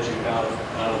that led you out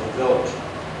of the village.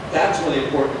 That's one of the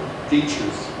important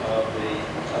features of the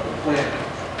plan.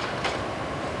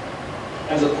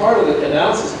 As a part of the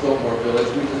analysis of Biltmore Village,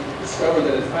 we discovered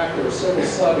that in fact there were several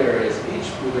sub-areas, each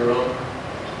with their own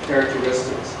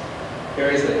characteristics.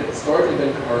 Areas that had historically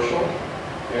been commercial,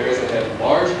 areas that had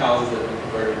large houses that had been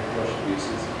converted to commercial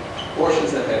uses,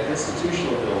 portions that had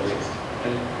institutional buildings,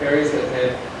 and areas that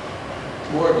had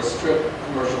more of a strict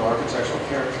commercial architectural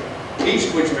character, each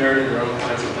of which merited their own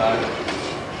kinds of dialogue.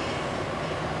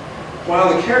 While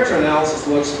the character analysis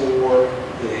looks for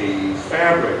the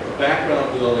fabric, the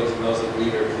background buildings, and those that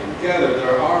weave everything together,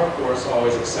 there are, of course,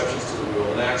 always exceptions to the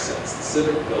rule and accents, the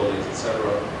civic buildings, etc.,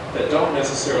 that don't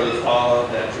necessarily follow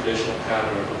that traditional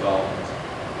pattern of development.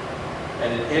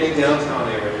 And in any downtown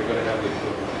area, you're going to have the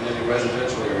equivalent. In any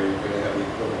residential area, you're going to have the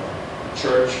equivalent. The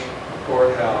church, the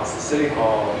courthouse, the city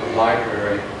hall, the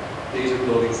library, these are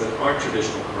buildings that aren't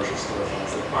traditional commercial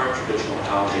storefronts, that aren't traditional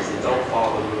houses, that don't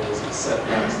follow the rules and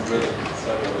setbacks and rhythm,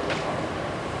 etc.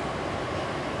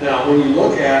 Now, when you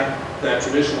look at that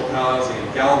traditional housing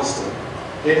in Galveston,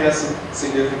 it has some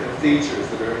significant features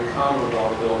that are in common with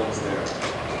all the buildings there.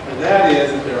 And that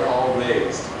is that they're all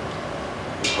raised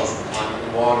because of the climate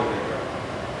and water there.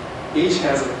 Each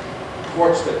has a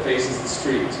porch that faces the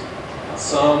street. Now,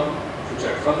 some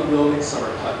project from the building, some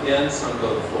are cut in, some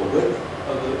go the full width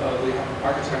of the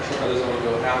architecture, others only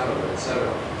go half of it,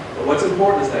 etc. But what's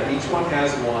important is that each one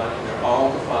has one, and they're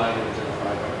all defined and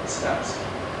identified by the steps.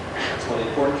 That's one of the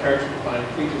important character-defining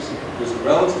features here. There's a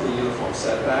relatively uniform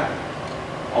setback.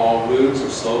 All roofs are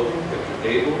sloping, they're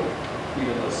gable,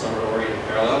 even though some are oriented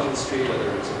parallel to the street,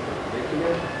 whether it's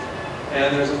perpendicular.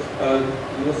 And there's a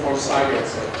uniform side yard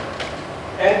setback.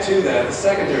 Add to that the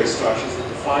secondary structures that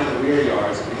define the rear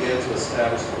yards and begin to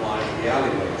establish the line of the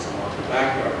alleyways along the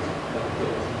backyards of the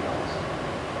buildings and houses.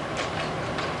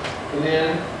 And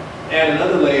then add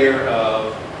another layer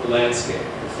of the landscape,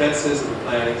 the fences and the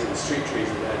plantings and the street trees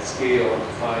that add scale and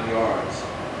define yards.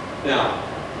 Now,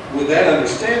 with that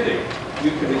understanding,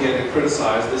 you can begin to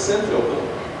criticize this infill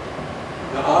building.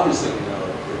 Now, obviously, we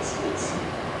know it's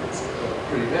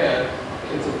pretty bad.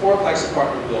 It's a fourplex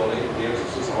apartment building, and the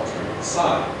entrance is all turned to the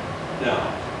side.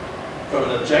 Now, from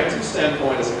an objective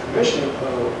standpoint, as a commissioner,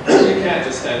 you can't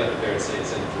just stand up there and say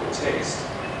it's in poor taste.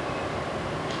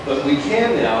 But we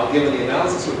can now, given the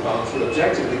analysis we've gone through,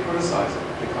 objectively criticize it,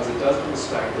 because it doesn't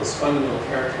respect those fundamental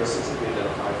characteristics that we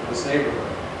identified for this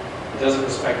neighborhood. It doesn't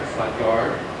respect the front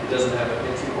yard. It doesn't have an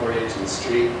entry oriented to the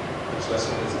street, much less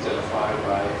one is identified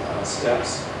by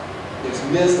steps. It's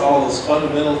missed all those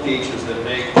fundamental features that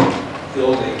make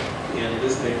building in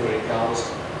this neighborhood in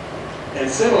Galveston. And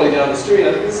similarly down the street,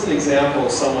 I think this is an example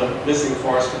of someone missing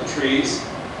forest from trees.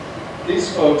 These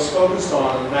folks focused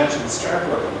on matching the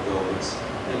strapwork on the buildings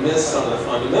and missed some of the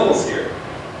fundamentals here.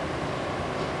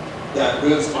 That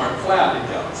roofs aren't flat in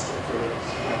Galveston for reasons.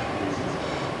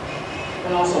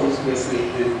 And also missed the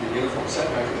uniform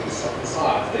setback of the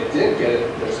sides. They did get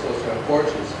it, they're supposed to have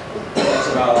porches. That's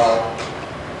about all.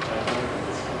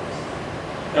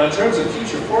 Now, in terms of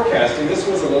future forecasting, this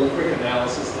was a little quick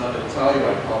analysis done in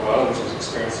Telluride, Colorado, which was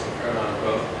experiencing a fair amount of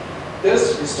growth.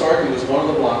 This historically was one of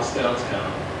the blocks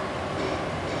downtown.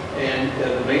 And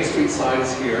the Main Street side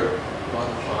is here, along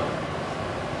the front.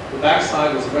 The back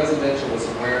side was residential with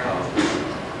some warehouses,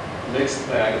 a mixed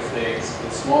bag of things,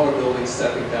 with smaller buildings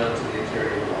stepping down to the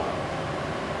interior of the block.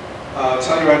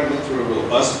 Telluride went through a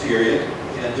robust period,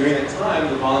 and during that time,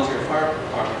 the volunteer fire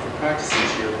department for practice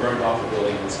each year burned off a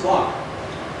building in this block.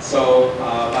 So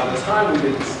by the time we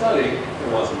did the study,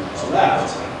 there wasn't much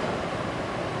left.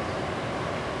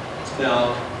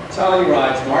 Now,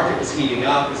 Telluride's market was heating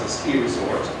up as a ski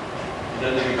resort. And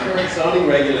under the current zoning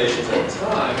regulations at the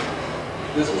time,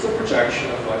 this was a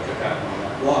projection of what could happen on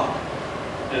that block.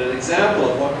 And an example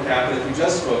of what could happen if you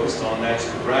just focused on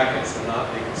matching the brackets and not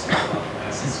making small enough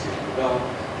scale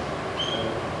development.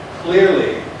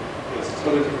 Clearly, it was a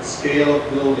totally different scale of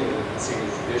building than had been seen in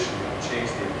the tradition, and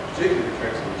changed particularly in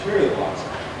terms of material blocks.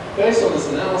 Based on this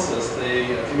analysis,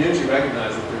 the community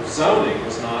recognized that their zoning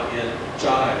was not in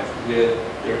jive with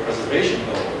their preservation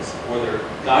goals or their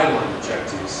guideline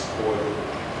objectives for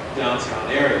the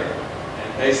downtown area,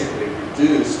 and basically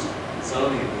reduced the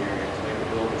zoning in the area to make the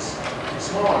buildings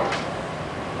smaller.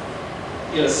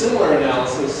 In a similar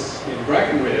analysis in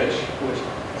Breckenridge, which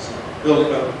is a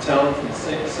building of a town from the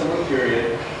same similar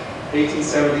period,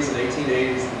 1870s and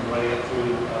 1880s, and running up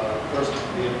through the First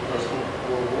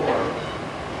World War.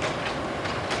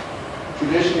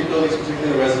 Traditionally, buildings,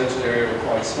 particularly in the residential area, were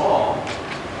quite small,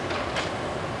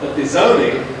 but the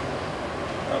zoning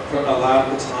allowed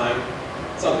at the time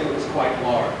something that was quite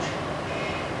large.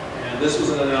 And this was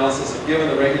an analysis of, given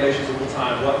the regulations of the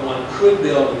time, what one could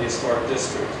build in the historic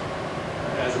district.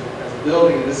 As a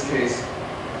building, in this case,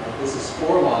 this is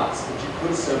 4 lots that you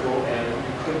could assemble, and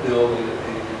you could build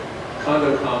a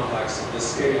condo complex of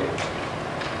this scale.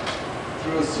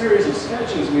 Through a series of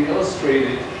sketches, we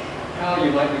illustrated how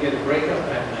you might begin to break up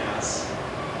that mass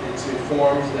into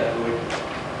forms that would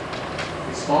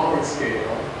be smaller in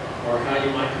scale, or how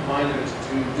you might combine them into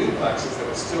 2 duplexes that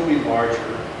would still be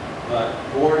larger, but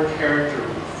more in character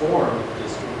with the form of the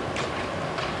district.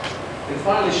 And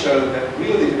finally showed that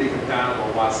really to be compatible,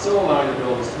 while still allowing the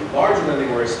buildings to be larger than they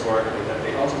were historically, that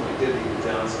they ultimately did need to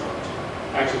downzone to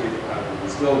actually be compatible with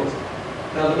these buildings.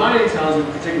 Now, the mining towns were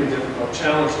particularly difficult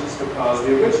challenges because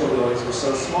the original buildings were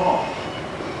so small.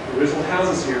 The original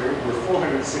houses here were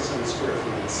 400 to 600 square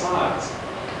feet in size.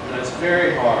 And it's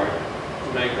very hard to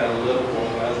make that a livable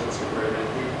residence for very many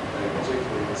people,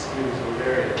 particularly in this community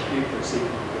where people are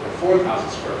seeking a 4,000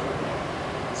 square foot.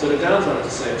 So to downzone it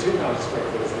to say 2,000 square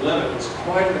foot is the limit was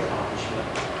quite an accomplishment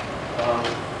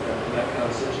in that kind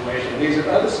of situation. These are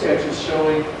other sketches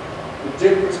showing the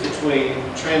difference between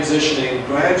transitioning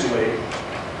gradually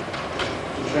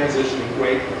to transitioning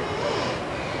greatly,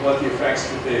 what the effects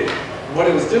could be. What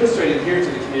it was demonstrating here to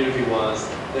the community was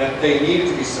that they needed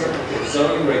to be certain that their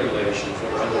zoning regulations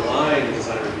that were underlying the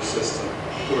design review system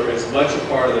were as much a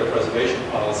part of their preservation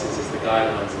policies as the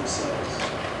guidelines themselves.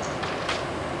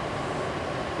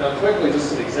 Now quickly, just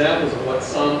some examples of what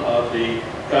some of the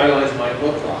guidelines might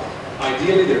look like.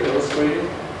 Ideally, they're illustrated.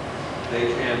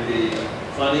 They can be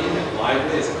funny and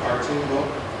lively as a cartoon book.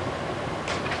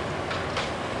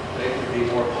 They can be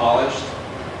more polished,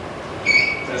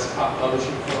 desktop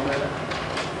publishing format.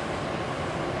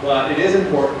 But it is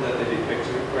important that they be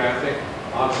pictographic.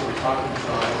 Obviously, we're talking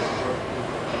design, it's important to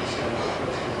understand what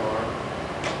principles are.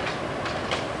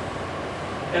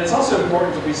 And it's also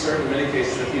important to be certain in many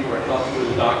cases that people are helped through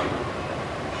the document.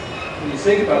 When you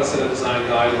think about a set of design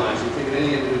guidelines, you think of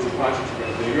any individual project you're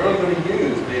going to do, you're only going to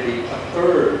use maybe a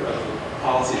third of the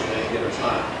policies at any given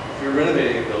time. If you're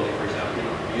renovating a building, for example, you're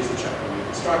not going to use the check on new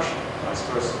construction, vice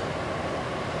versa.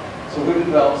 So we've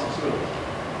developed some sort of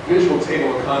visual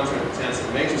table of content intents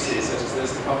and matrices such as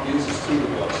this to help users through the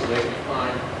book so they can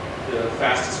find the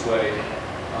fastest way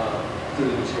through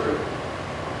the material.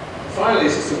 Finally,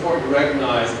 it's just important to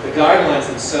recognize that the guidelines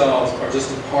themselves are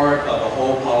just a part of a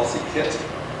whole policy kit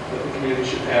that the community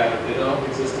should have. They don't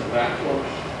exist in a vacuum,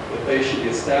 that they should be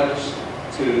established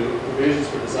to provisions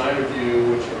for design review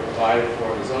which are provided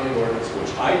for in the zoning ordinance,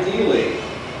 which ideally,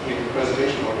 the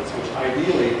preservation ordinance, which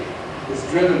ideally is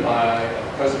driven by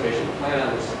a preservation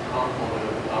plan which is a complement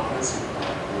of the comprehensive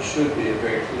plan. There should be a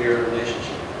very clear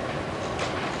relationship.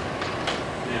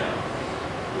 Now,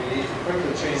 we need to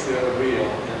quickly change the other reel.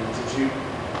 And did you?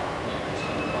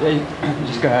 Yeah,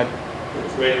 just go ahead.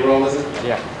 It's ready to roll, is it?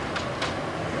 Yeah.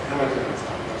 Okay, how am I doing this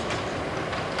time?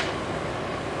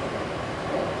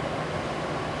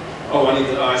 Oh, I need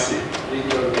to, I see. I need to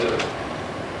go to the other.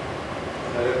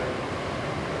 Is that it?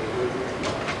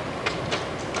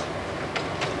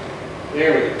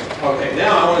 There we go. Okay,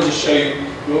 now I want to just show you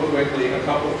real quickly a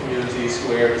couple of communities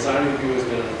where design review has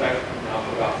been in effect now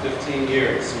for about 15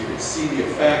 years. So you can see the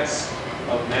effects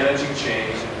of managing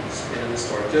change in an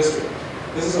historic district.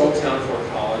 This is Old Town Fort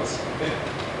Collins.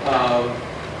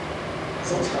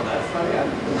 Is Old Town that funny? I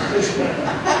didn't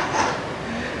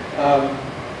know.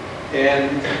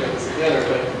 And we can put this together,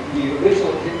 but the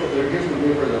original, here's the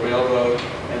river and the railroad,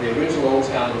 and the original Old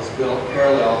Town was built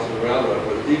parallel to the railroad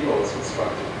where the depot was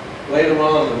constructed. Later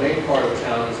on, the main part of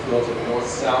town was built in the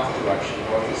north-south direction,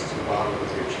 northeast to the bottom of the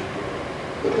picture here.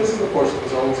 But this is, of course,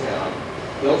 was Old Town.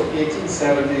 Built in the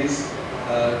 1870s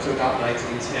to about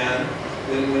 1910,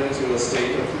 then went into a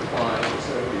state of decline for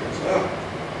several years.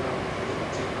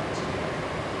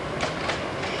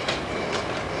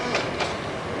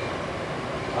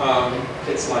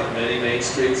 It's like many main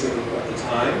streets of the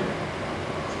time.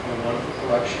 It's a wonderful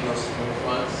collection of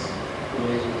storefronts,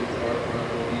 buildings with different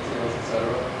ornamental details, etc.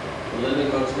 The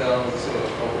Linden Hotel is sort of a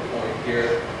focal point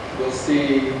here. We'll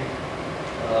see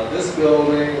this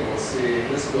building, we'll see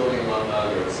this building among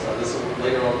others. This will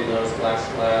later on be known as Black's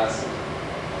Glass.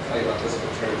 I'll tell you about this one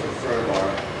in terms of Fern Bar.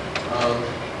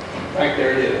 In fact,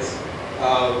 there it is.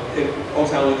 Old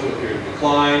Town went through a period of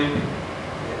decline.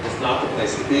 It was not the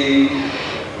place to be.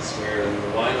 It's where the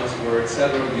winos were,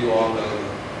 etc. You all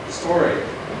know the story.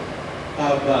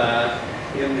 But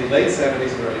in the late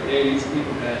 70s and early 80s,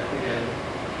 people began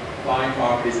buying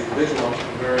properties, individual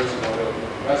entrepreneurs, you know, they opened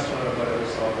a restaurant or whatever,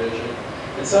 saw vision.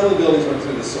 And some of the buildings went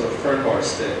through this sort of Fern Bar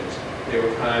stage. They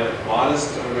were kind of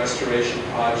modest restoration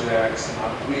projects,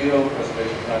 not real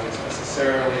preservation projects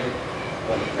necessarily,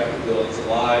 but kept the buildings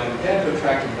alive and had to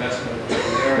attract investment in the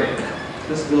area.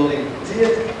 This building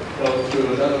did go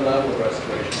through another level of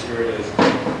restoration. Here it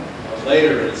is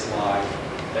later in its life,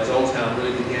 as Old Town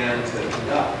really began to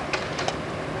conduct.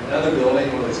 Another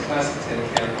building, one of these classic tin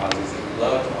can houses that we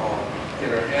love to all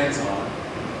get our hands on.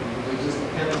 There's just a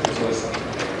hint that there's always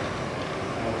something there.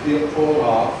 Field pulled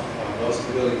off, most of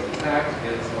the buildings intact,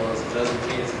 again, as well as it does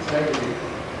retain its integrity,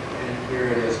 and here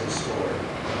it is restored.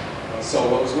 So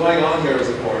what was going on here is,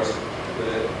 of course,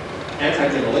 the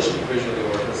anti-demolition provision of the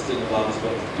ordinance didn't allow this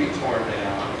building to be torn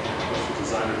down. Of course, the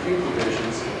design review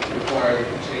provisions required that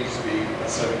the changes be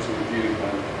subject to review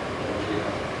by the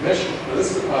commission. Now,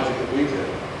 this is a project that we did.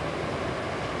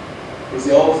 It was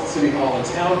the old City Hall and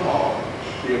Town Hall.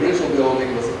 The original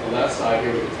building was on the left side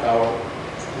here with the tower,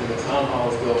 and the Town Hall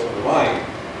was built on the right.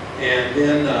 And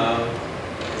then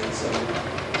some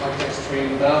architects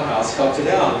trained in the Bauhaus helped it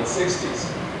out in the 60s.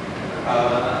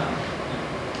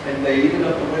 And they evened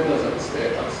up the windows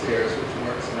upstairs, which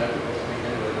weren't symmetrical to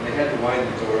begin with, and they had to widen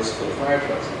the doors for the fire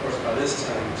trucks. Of course, by this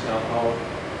time, the Town Hall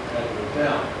had to move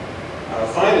down.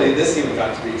 Finally, this even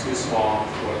got to be too small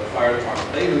for the fire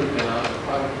department. They moved down, the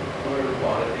private owner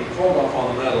bought it, he pulled off all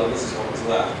the metal, and this is what was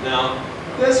left. Now,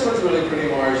 this one's really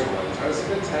pretty marginal. In terms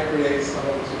of integrity, some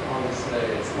of us would probably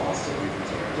say it's lost and we can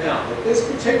tear it down. But this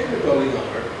particular building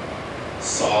owner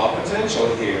saw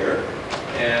potential here,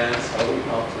 and so we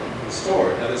helped him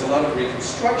restore it. Now, there's a lot of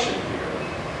reconstruction here.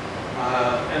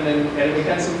 And we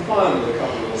had some fun with a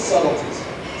couple of little subtleties.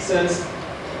 Since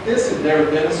this had never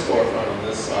been a storefront on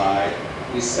this side,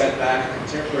 we set back a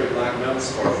contemporary black metal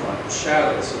storefront in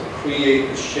shadow to sort of create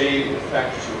the shaded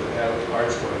effect that you would have with the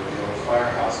archway of the old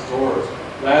firehouse doors,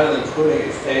 rather than putting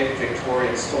a fake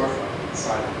Victorian storefront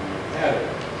inside the new cabin.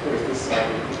 Of course, this side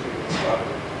was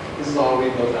constructed. This is all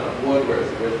rebuilt out of wood, whereas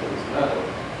the original was metal.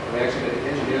 And we actually had to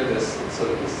engineer this so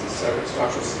that this is a separate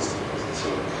structural system because of the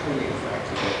sort of cooling effect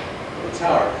of the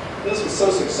tower. This was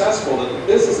so successful that the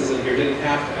businesses in here didn't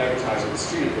have to advertise with the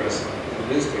street address in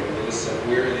the newspaper. They just said,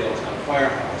 we're in the Old Town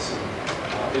Firehouse.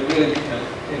 And it really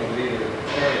became a leader in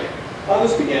the area.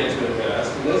 Others began to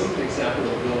invest, and this is an example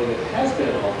of a building that has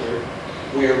been altered,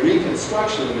 where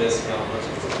reconstruction of missing elements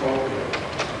was appropriate.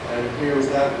 And here was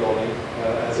that building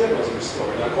as it was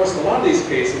restored. Now, of course, in a lot of these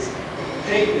cases,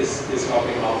 paint is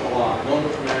helping an awful lot.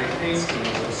 Non-chromatic paint schemes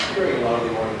are obscuring a lot of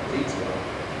the ornament detail.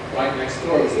 Right next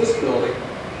door was this building,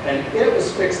 and it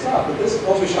was fixed up, but this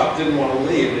upholstery shop didn't want to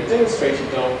leave, and it demonstrates you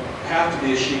don't have to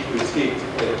be a chic boutique to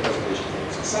play the preservation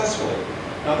game successfully.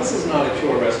 Now, this is not a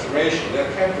pure restoration.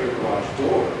 They've kept their garage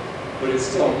door, but it's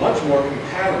still much more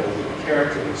compatible with the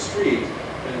character of the street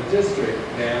and the district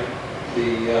than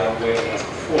the way it was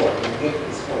before. When you look at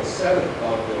this whole set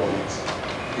of buildings,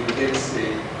 you begin to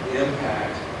see the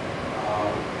impact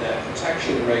that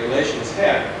protection and regulation has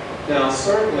had. Now,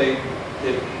 certainly,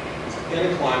 it was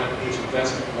in a climate in which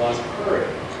investment was occurring.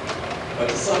 But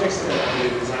to some extent, I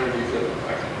believe the design review field, in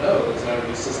fact, I know the design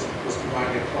review system was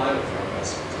providing a climate for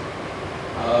investment.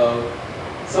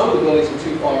 Some of the buildings were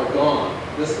too far gone.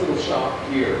 This little shop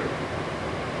here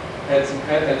had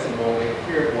some molding.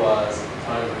 Here it was at the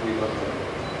time that we looked at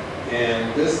it.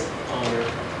 And this owner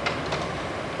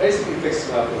basically fixed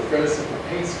it up with a fairly simple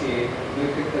paint scheme. Blue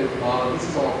pigment at the bottom. This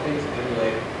is all paint to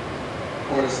emulate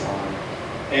cornice line.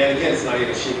 And again, it's not even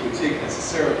a chic boutique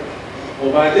necessarily.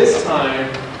 Well, by this time,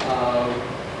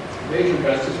 major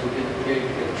investors were beginning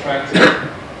to get attracted,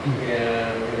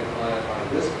 and we're going to clarify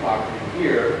this property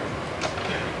here.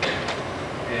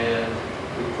 And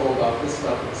we pulled off this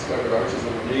stuff and discovered arches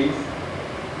underneath.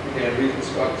 Began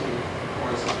reconstructing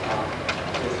cornice on top.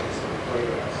 This is some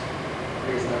photographs.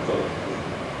 Here's that photo.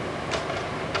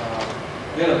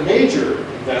 Then a major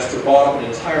investor bought up an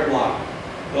entire block,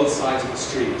 both sides of the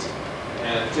street,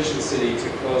 and petitioned the city to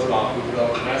close it off. We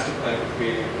developed a master plan for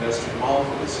creating a pedestrian mall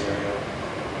for this area.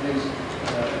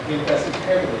 He invested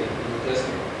heavily in the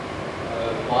district,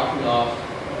 blocking off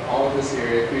all of this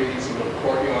area, creating some little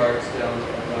courtyards down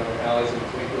the alleys in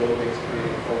between buildings,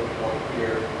 creating a focal point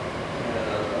here,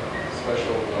 and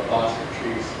special basket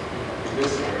trees in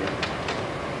this area.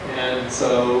 And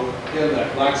so, again,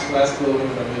 that glass building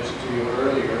that I mentioned to you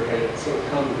earlier had sort of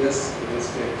come to this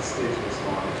stage of its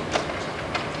launch.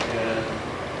 And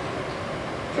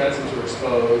transoms were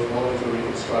exposed, molds were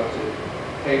reconstructed,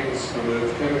 paint was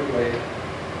removed chemically.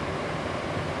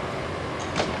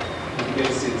 You begin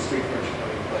to see the street furniture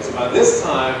coming in place. And by this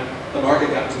time, the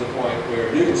market got to the point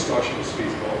where new construction was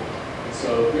feasible. And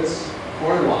so this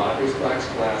corner lot, here's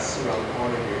glass around the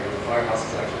corner here, and the firehouse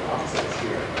is actually opposite us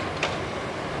here.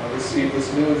 Received this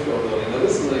new infill building. Now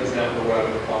this is an example where I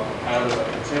would call compounded by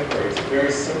contemporary. It's a very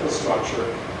simple structure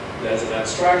that is an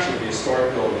abstraction of the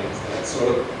historic buildings that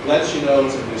sort of lets you know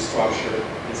it's a new structure.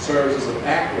 It serves as a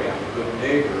background, a good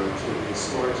neighbor to the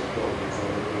historic buildings that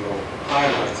are real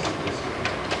highlights of this.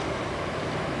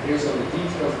 Here's some of the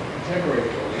details of the contemporary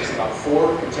buildings. About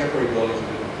 4 contemporary buildings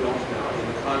have been built now in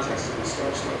the context of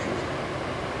historic structures.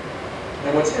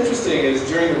 And what's interesting is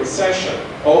during the recession,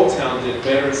 Old Town did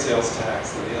better in sales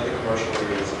tax than the other commercial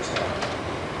areas of town.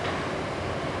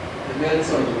 And then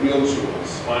some of the real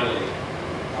jewels, finally,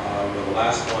 were the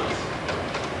last ones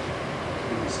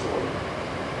in the story.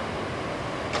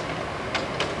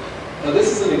 Now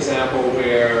this is an example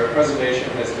where preservation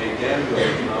has made damn good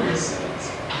economic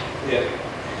sense. It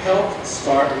helped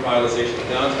start revitalization of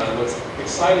downtown. What's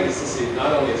exciting is to see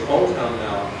not only is Old Town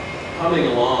now humming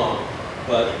along,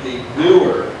 but the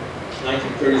newer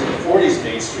 1930s and 40s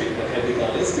Main Street that had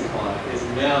begun its decline is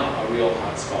now a real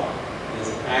hot spot. It is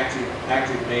an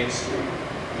active Main Street.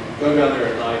 You can go down there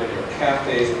at night and there are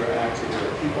cafes that are active,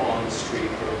 there are people on the street,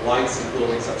 there are lights and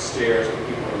buildings upstairs where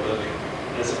people are living.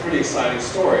 And it's a pretty exciting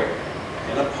story.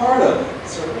 And a part of it,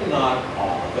 certainly not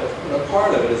all of it, but a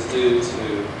part of it is due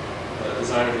to the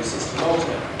designer who system Old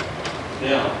Town.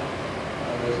 Now,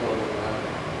 there's one more around.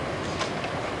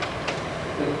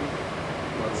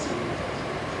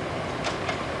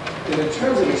 And in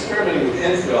terms of experimenting with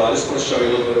infill, I just want to show you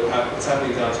a little bit of what's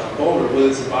happening downtown Boulder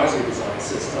with its advisory design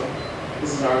system.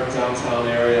 This is our downtown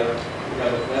area. We've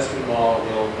got the Western Mall and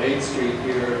the old Main Street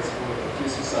here. It's one of the few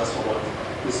successful ones.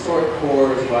 The historic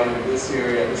core is right in this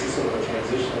area. This is sort of a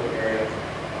transitional area. It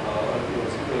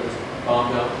was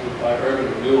bombed out by urban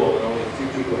renewal, and only a few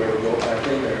people have ever built back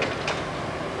in there.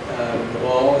 The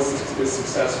mall is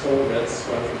successful. Rents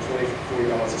went from $20 to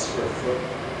 $40 a square foot.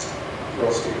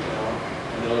 Pearl Street now.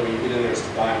 And the only way you get in there is to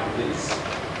buy on lease.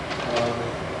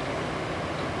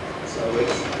 So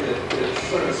it's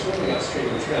sort of swimming upstream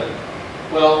of the trend.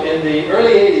 Well, in the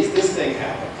early 80s, this thing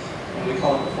happened. And we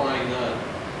call it the Flying Nun.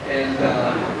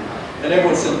 And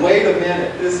everyone said, wait a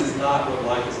minute, this is not what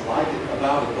life is like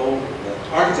about in Boulder. The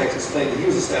architect explained that he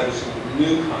was establishing a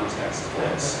new context for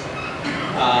us.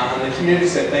 And the community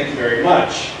said, thank you very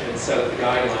much, and set up the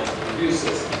guidelines of the review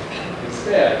system.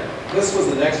 Instead, this was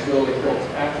the next building built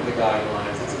after the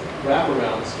guidelines. It's a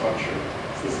wraparound structure.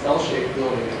 It's this L-shaped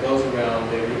building that goes around.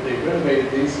 They renovated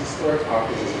these historic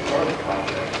properties as a part of the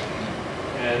project.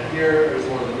 And here is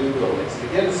one of the new buildings. And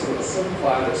again, it's sort of a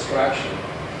simplified abstraction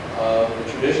of the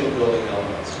traditional building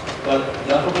elements, but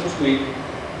enough of a tweak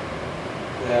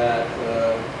that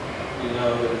you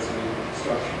know that it's a new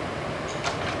structure.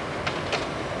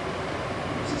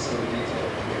 You see some of the detail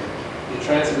here. The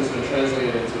transit has been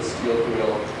translated into a steel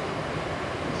grill.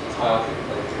 There's a tile kit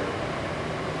plate here.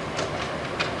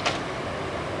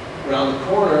 Around the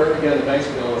corner, again, the banks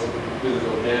mill was do the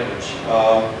little damage.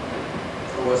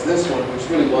 Was this one, which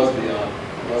really was beyond,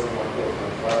 it wasn't one built on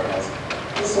the firehouse.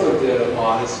 This sort of did a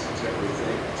modest contemporary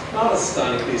thing. Not a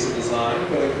stunning piece of design,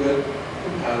 but a good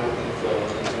compatible infill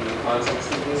in the context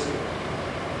of this one.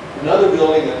 Another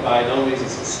building that by no means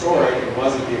is historic and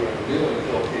wasn't even a new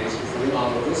infill piece was the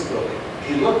remodel of this building.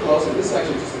 If you look closer, this is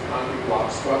actually just a concrete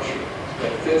block structure that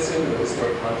fits into the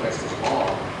historic context as mall,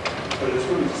 but it's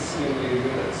really just single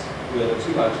units with a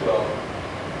 2x12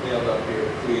 nailed up here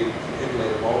to create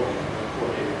emulate a molding and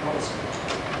coordinated color scheme.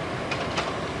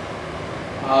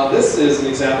 This is an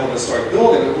example of a historic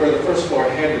building where the first floor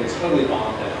had been totally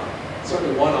bombed down.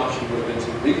 Certainly one option would have been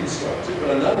to reconstruct it, but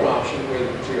another option where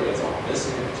the material is all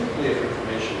missing, and particularly if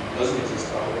information doesn't exist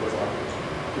about what it was like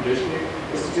traditionally,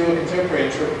 is to do a contemporary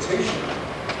interpretation.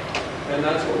 And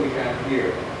that's what we have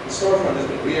here. The storefront has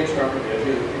been reinterpreted.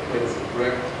 Here the thick plate is in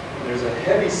brick. And there's a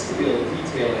heavy steel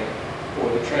detailing for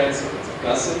the transom. It's a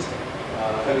gusset,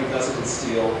 heavy gusseted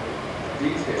steel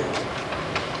detail.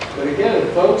 But again, it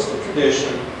evokes the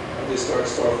tradition of the historic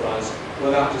storefronts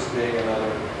without just being another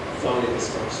phony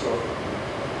historic storefront.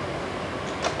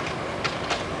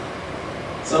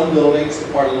 Some buildings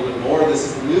depart a little bit more. This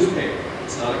is the newspaper.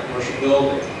 It's not a commercial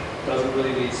building. It doesn't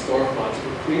really need storefronts.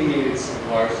 We created some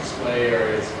large display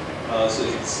areas so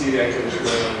you can see the activity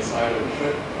going on inside of the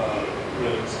print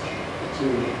rooms to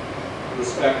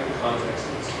respect the context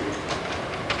of the street.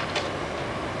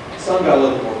 Some got a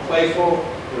little more playful.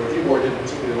 There were a few more didn't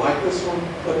particularly like this one,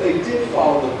 but they did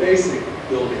follow the basic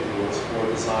building rules for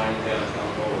design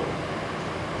downtown Woollen.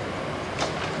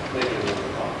 Make it a little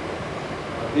bit popular.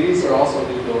 These are also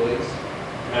new buildings.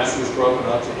 Massively broken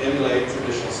up to emulate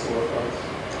traditional storefronts.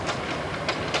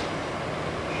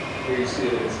 Here you see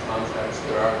it in its context.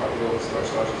 There are a couple of little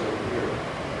structures over here.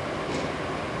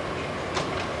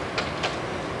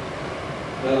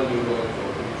 Another new building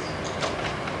buildings.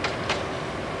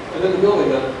 And then the building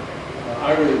that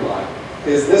I really like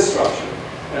is this structure.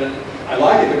 And I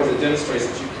like it because it demonstrates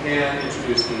that you can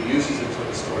introduce new uses into a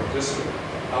historic district.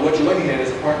 What you're looking at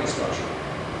is a parking structure.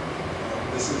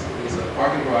 This is a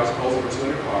parking garage that holds over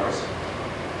 200 cars,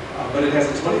 but it has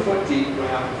a 20-foot deep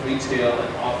wrap of retail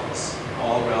and office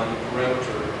all around the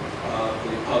perimeter of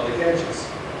the public edges.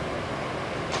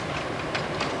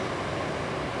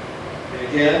 And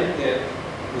again, it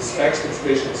respects the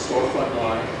traditional storefront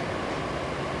line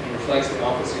and reflects the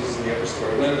office uses in the upper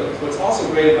story windows. What's also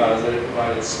great about it is that it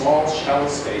provided small, shallow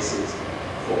spaces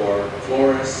for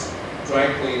florists,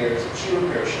 dry cleaners, and shoe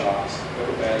repair shops that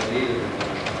were badly needed in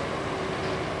the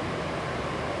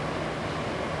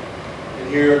And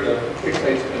here the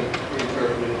kickplate's been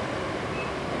reinterpreted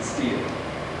in steel,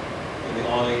 and the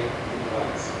awning in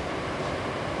glass.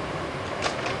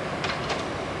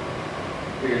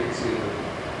 Here you can see the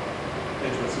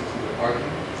entrance into the parking.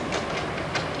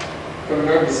 From an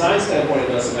urban design standpoint, it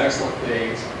does some excellent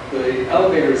things. The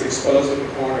elevator is exposed at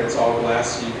the corner. It's all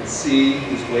glass, so you can see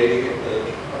who's waiting at the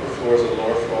upper floors or the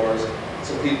lower floors,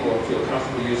 so people feel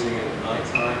comfortable using it at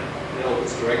nighttime. It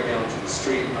opens direct down to the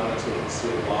street, not into a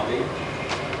concealed lobby.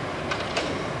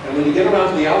 And when you get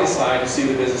around to the alley side, you see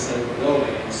the business end of the building,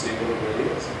 and you see what it really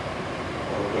is,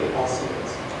 or what it also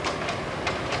is.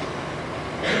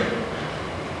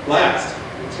 Last,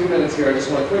 in 2 minutes here, I just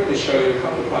want to quickly show you a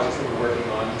couple of projects that we're working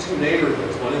on. 2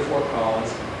 neighborhoods, one in Fort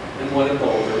Collins and one in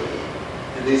Boulder.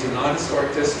 And these are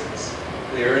non-historic districts.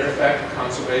 They are in effect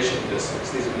conservation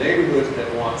districts. These are neighborhoods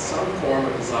that want some form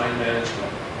of design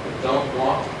management, that don't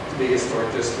want to be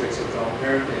historic districts or don't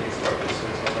inherit being historic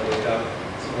districts, although they have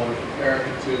some wonderful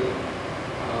character to them.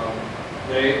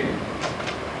 They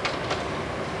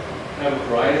have a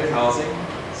variety of housing,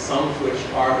 some of which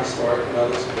are historic and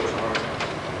others of which aren't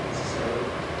necessarily.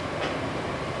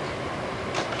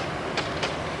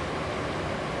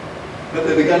 But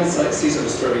they've begun to see some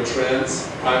disturbing trends,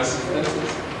 privacy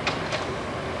fences,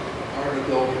 apartment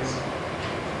buildings,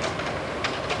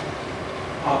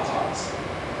 hot tops.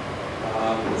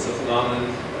 It's a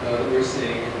phenomenon that we're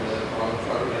seeing on the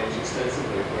front range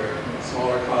extensively, where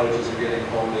smaller cottages are getting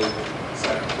whole new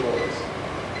second floors,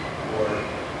 or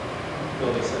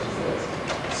buildings such as this.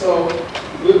 So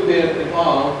we've been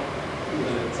involved,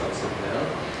 even if it's upside down,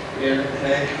 in,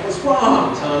 hey, I was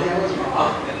wrong, Tony, I was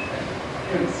wrong.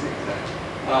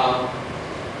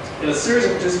 In a series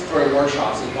of participatory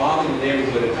workshops involving the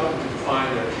neighborhood and helping to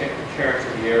define the character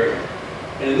of the area.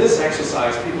 And in this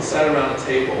exercise, people sat around a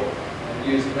table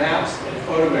and used maps and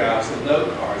photographs and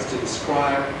note cards to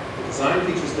describe the design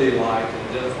features they liked and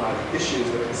identify the issues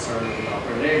that concerned them about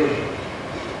their neighborhood.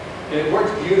 And it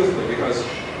worked beautifully because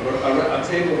a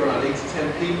table of around 8 to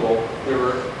 10 people, there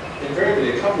were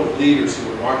invariably a couple of leaders who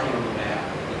were marking on the map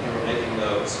and they were making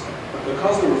notes.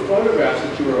 Because there were photographs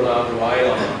that you were allowed to write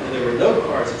on, and there were note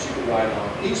cards that you could write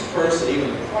on, each person, even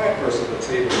the quiet person at the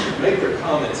table, could make their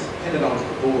comments and pin it onto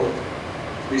the board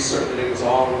to be certain that it was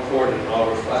all recorded and all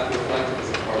reflected as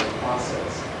a part of the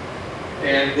process.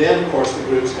 And then, of course, the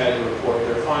groups had to report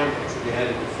their findings, and they had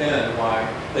to defend why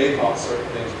they thought certain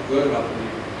things were good about the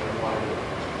neighborhood and why there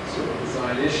were certain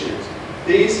design issues.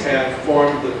 These have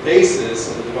formed the basis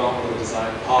of the development of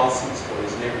design policies for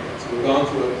these neighborhoods. We've gone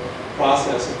through a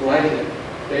process of writing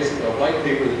basically a white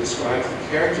paper that describes the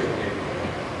character of the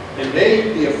neighborhood. It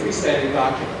may be a freestanding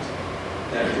document.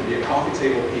 That could be a coffee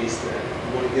table piece that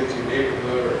you want to give to your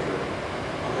neighborhood, or if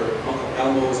your Uncle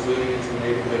Elmo is moving into the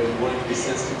neighborhood and you want to be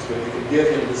sensitive to it, you can give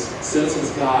him this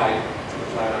citizen's guide to the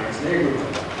Flatirons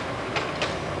neighborhood.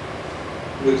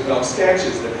 We develop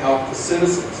sketches that help the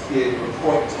citizens be able to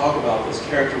report and talk about those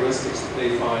characteristics that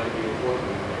they find to be important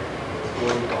in the neighborhood, those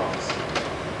building blocks.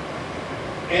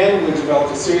 And we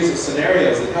developed a series of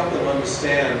scenarios that help them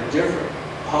understand different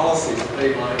policies that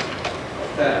they might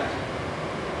affect.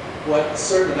 What a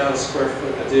certain amount of square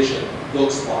foot addition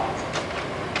looks like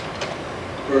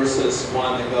versus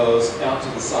one that goes out to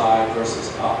the side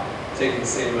versus up taking the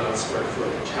same amount of square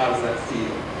footage. How does that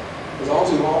feel? Because all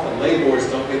too often, lay boards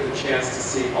don't get the chance to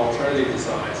see alternative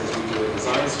designs as we do in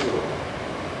design school,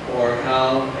 or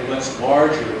how a much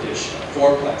larger addition, a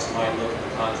fourplex, might look in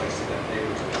the context of that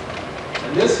neighborhood.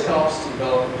 And this helps to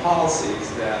develop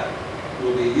policies that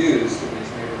will be used in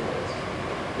these neighborhoods.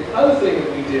 The other thing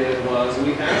that we did was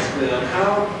we asked them,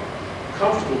 how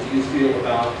comfortable do you feel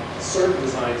about certain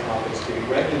design topics being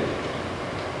regulated?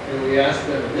 And we asked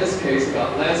them, in this case,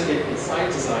 about landscape and site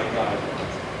design guidelines.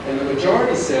 And the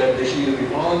majority said they should either be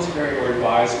voluntary or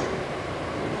advisory,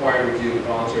 required review of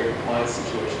voluntary compliance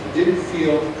situation. They didn't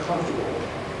feel comfortable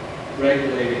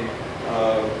regulating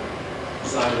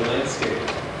design of the landscape.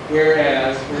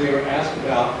 Whereas when they were asked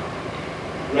about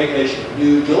regulation of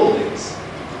new buildings,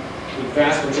 the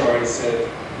vast majority said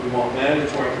we want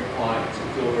mandatory compliance.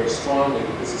 We feel very strongly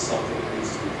that this is something that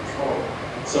needs to be controlled.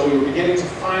 So we were beginning to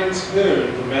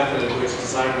fine-tune the method in which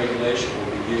design regulation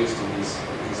will be used in these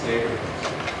neighborhoods.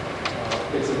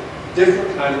 It's a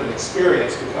different kind of an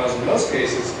experience because in most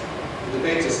cases, the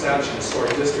debate to establish an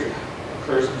historic district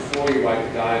occurs before you write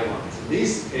the guidelines. In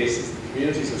these cases, the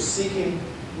communities are seeking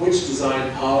which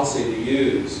design policy to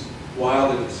use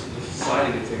while they're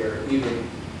deciding if there even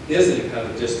is any kind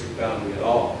of district boundary at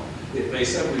all. It may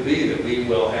simply be that we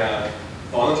will have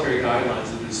voluntary guidelines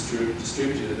that are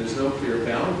distributed, and there's no clear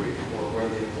boundary for where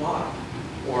they apply.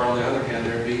 Or on the other hand,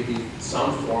 there may be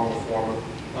some form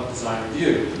of design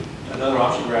review. Another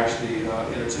option we're actually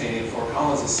entertaining for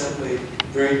Collins is simply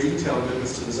very detailed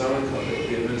amendments to the zoning code that will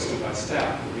be administered by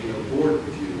staff. There will be no board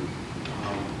review.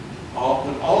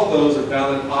 All of those are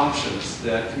valid options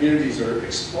that communities are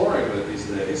exploring with these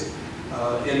days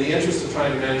in the interest of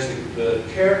trying to manage the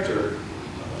character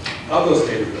of those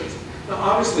neighborhoods. Now,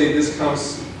 obviously, this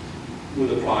comes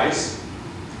with a price.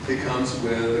 It comes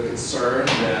with a concern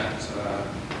that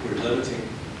we're limiting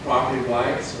property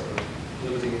rights or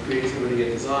limiting creativity in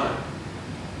design.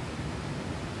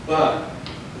 But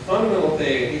the fundamental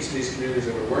thing in each of these communities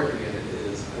that we're working in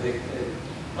is, I think, an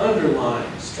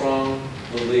underlying strong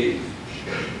belief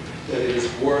that it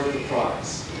is worth the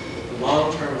price. That the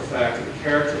long-term effect of the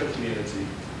character of the community,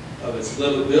 of its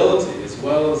livability as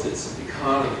well as its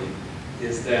economy,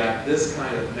 is that this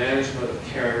kind of management of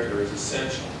character is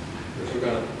essential if we're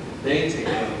going to maintain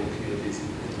livable communities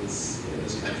in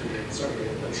this country and certainly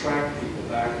attract people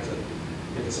back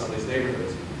into some of these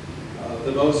neighborhoods.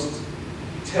 The most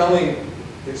telling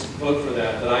vote for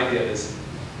that I get is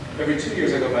every 2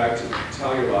 years I go back to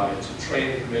Telluride to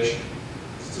train the commission.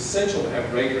 It's essential to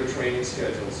have regular training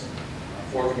schedules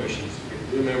for commissions. To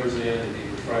get new members in, they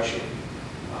need refreshing.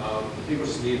 People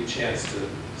just need a chance to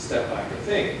step back and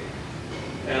think.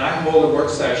 And I hold a work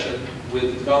session with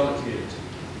the development community.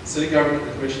 City government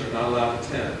and the commission are not allowed to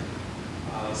attend.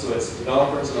 So it's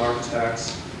developers and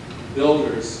architects,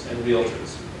 builders and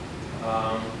realtors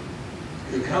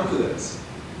who come to this.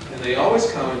 And they always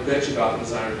come and bitch about the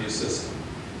design review system.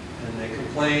 And they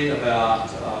complain about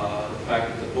the fact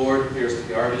that the board appears to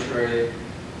be arbitrary,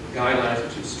 the guidelines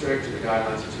are too strict, or the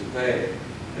guidelines are too vague.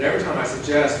 And every time I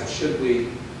suggest, well, should we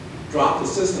drop the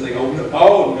system, they go,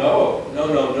 oh,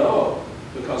 no.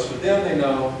 Because for them, they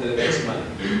know that it makes money.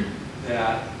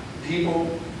 That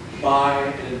people buy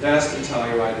and invest in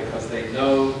Telluride because they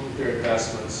know their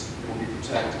investments will be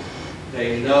protected.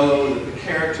 They know that the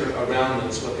character around them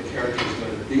is what the character is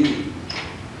going to be,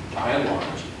 by and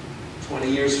large, 20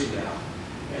 years from now.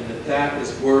 And that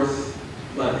is worth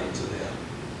money to them.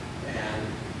 And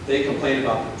they complain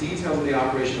about the details of the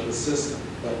operation of the system,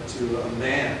 but to a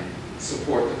man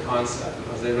support the concept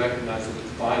because they recognize that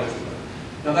it's vital to them.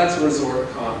 Now that's a resort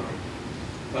economy,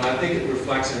 but I think it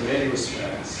reflects in many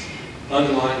respects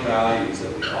underlying values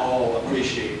that we all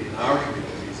appreciate in our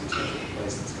communities in terms of the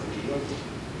place that's going to be lived in.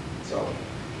 So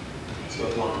that's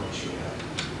what long and short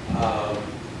have.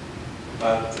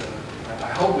 But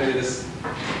I hope maybe this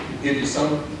will give you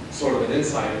some sort of an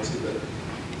insight into the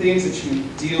things that you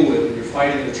deal with when you're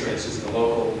fighting in the trenches in a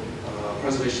local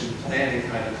preservation planning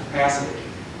kind of capacity.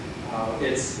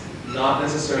 It's not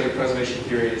necessarily preservation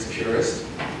theory at its purest.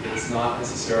 It's not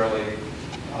necessarily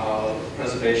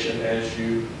preservation as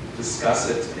you discuss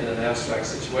it in an abstract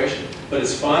situation. But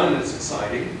it's fun and it's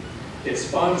exciting. It's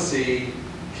fun to see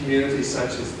communities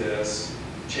such as this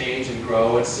change and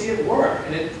grow and see it work.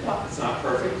 And it's not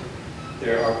perfect.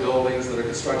 There are buildings that are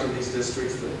constructed in these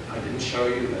districts that I didn't show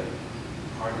you that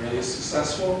aren't nearly as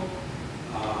successful.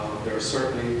 There are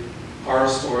certainly horror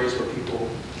stories where people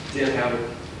did have a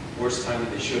worse time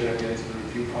than they should have getting into the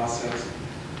review process.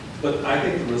 But I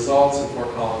think the results in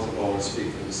Fort Collins have always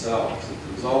speak for themselves.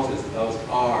 The result is that those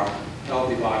are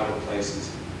healthy, viable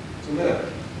places to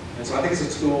live. And so I think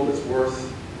it's a tool that's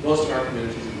worth most of our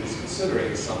communities are at least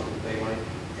considering as something that they might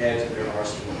add to their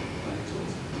arsenal of planning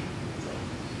tools. So,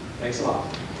 thanks a lot.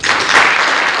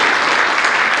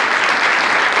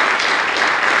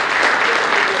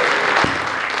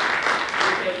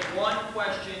 We'll take one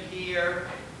question here,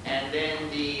 and then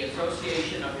the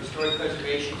Association of Historic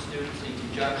Preservation Students, in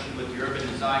conjunction with the Urban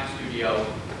Design Studio,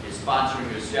 is sponsoring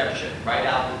a reception right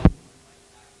out the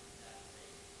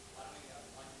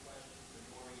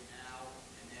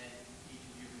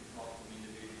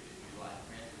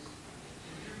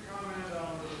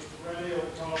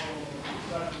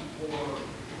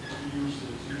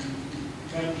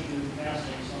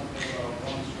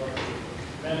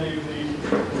Many of these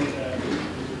reports that these are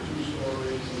 2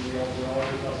 stories, and we're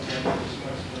always up to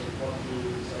discuss what to do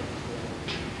with the second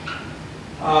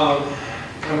floor.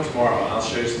 Come tomorrow, and I'll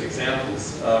show you some examples.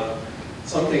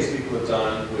 Some things people have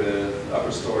done with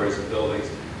upper stories of buildings.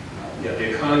 Yeah,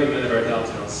 the economy of many of our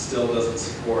downtown still doesn't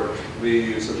support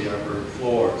reuse of the upper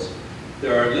floors.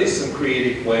 There are at least some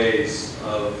creative ways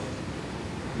of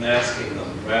masking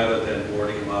them rather than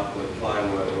boarding them up with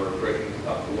plywood or breaking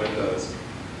up the windows.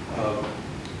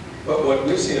 But what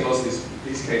we've seen in most of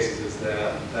these cases is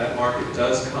that that market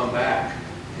does come back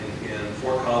in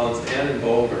Fort Collins and in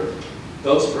Boulder.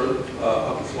 Those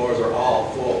upper floors are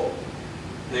all full.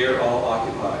 They are all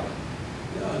occupied.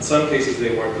 In some cases,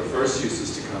 they weren't the first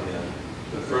uses to come in.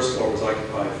 The first floor was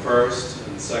occupied first,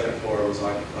 and the second floor was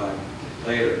occupied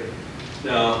later.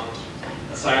 Now,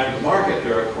 aside from the market,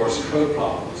 there are, of course, code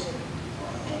problems,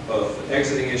 both the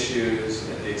exiting issues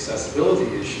and the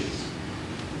accessibility issues.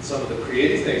 Some of the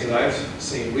creative things that I've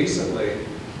seen recently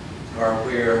are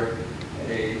where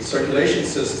a circulation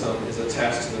system is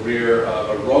attached to the rear of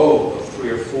a row of 3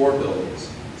 or 4 buildings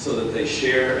so that they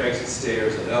share exit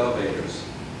stairs and elevators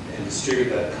and distribute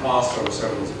that cost over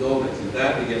several of those buildings. And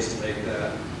that begins to make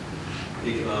that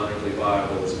economically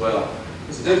viable as well.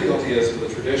 Because the difficulty is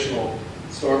with a traditional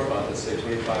storefront that's, say,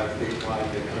 25 feet wide,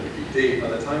 maybe 100 feet deep, by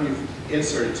the time you've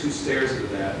inserted 2 stairs into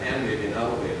that and maybe an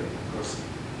elevator, of course,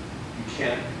 you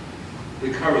can't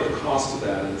recover the cost of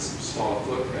that in this smaller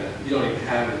footprint. You don't even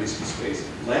have any space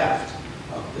left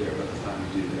up there by the time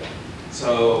you do that.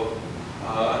 So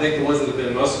I think the ones that have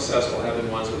been most successful have been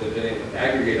ones where they've been able to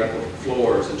aggregate upper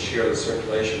floors and share the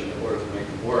circulation in order to make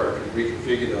them work and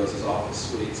reconfigure those as office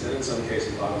suites, and in some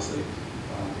cases, obviously,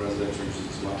 residential uses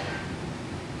as well.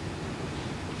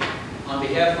 On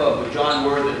behalf of John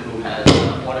Worthen, who has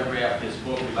autographed this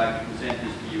book, we'd like to present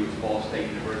this to you as Ball State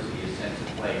University, A Sense of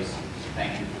Place.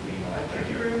 Thank you for being on. Thank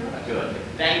you very much. Good.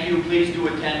 Thank you. Please do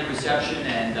attend the reception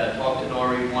and talk to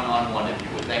Noré one-on-one if you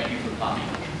would. Thank you for coming.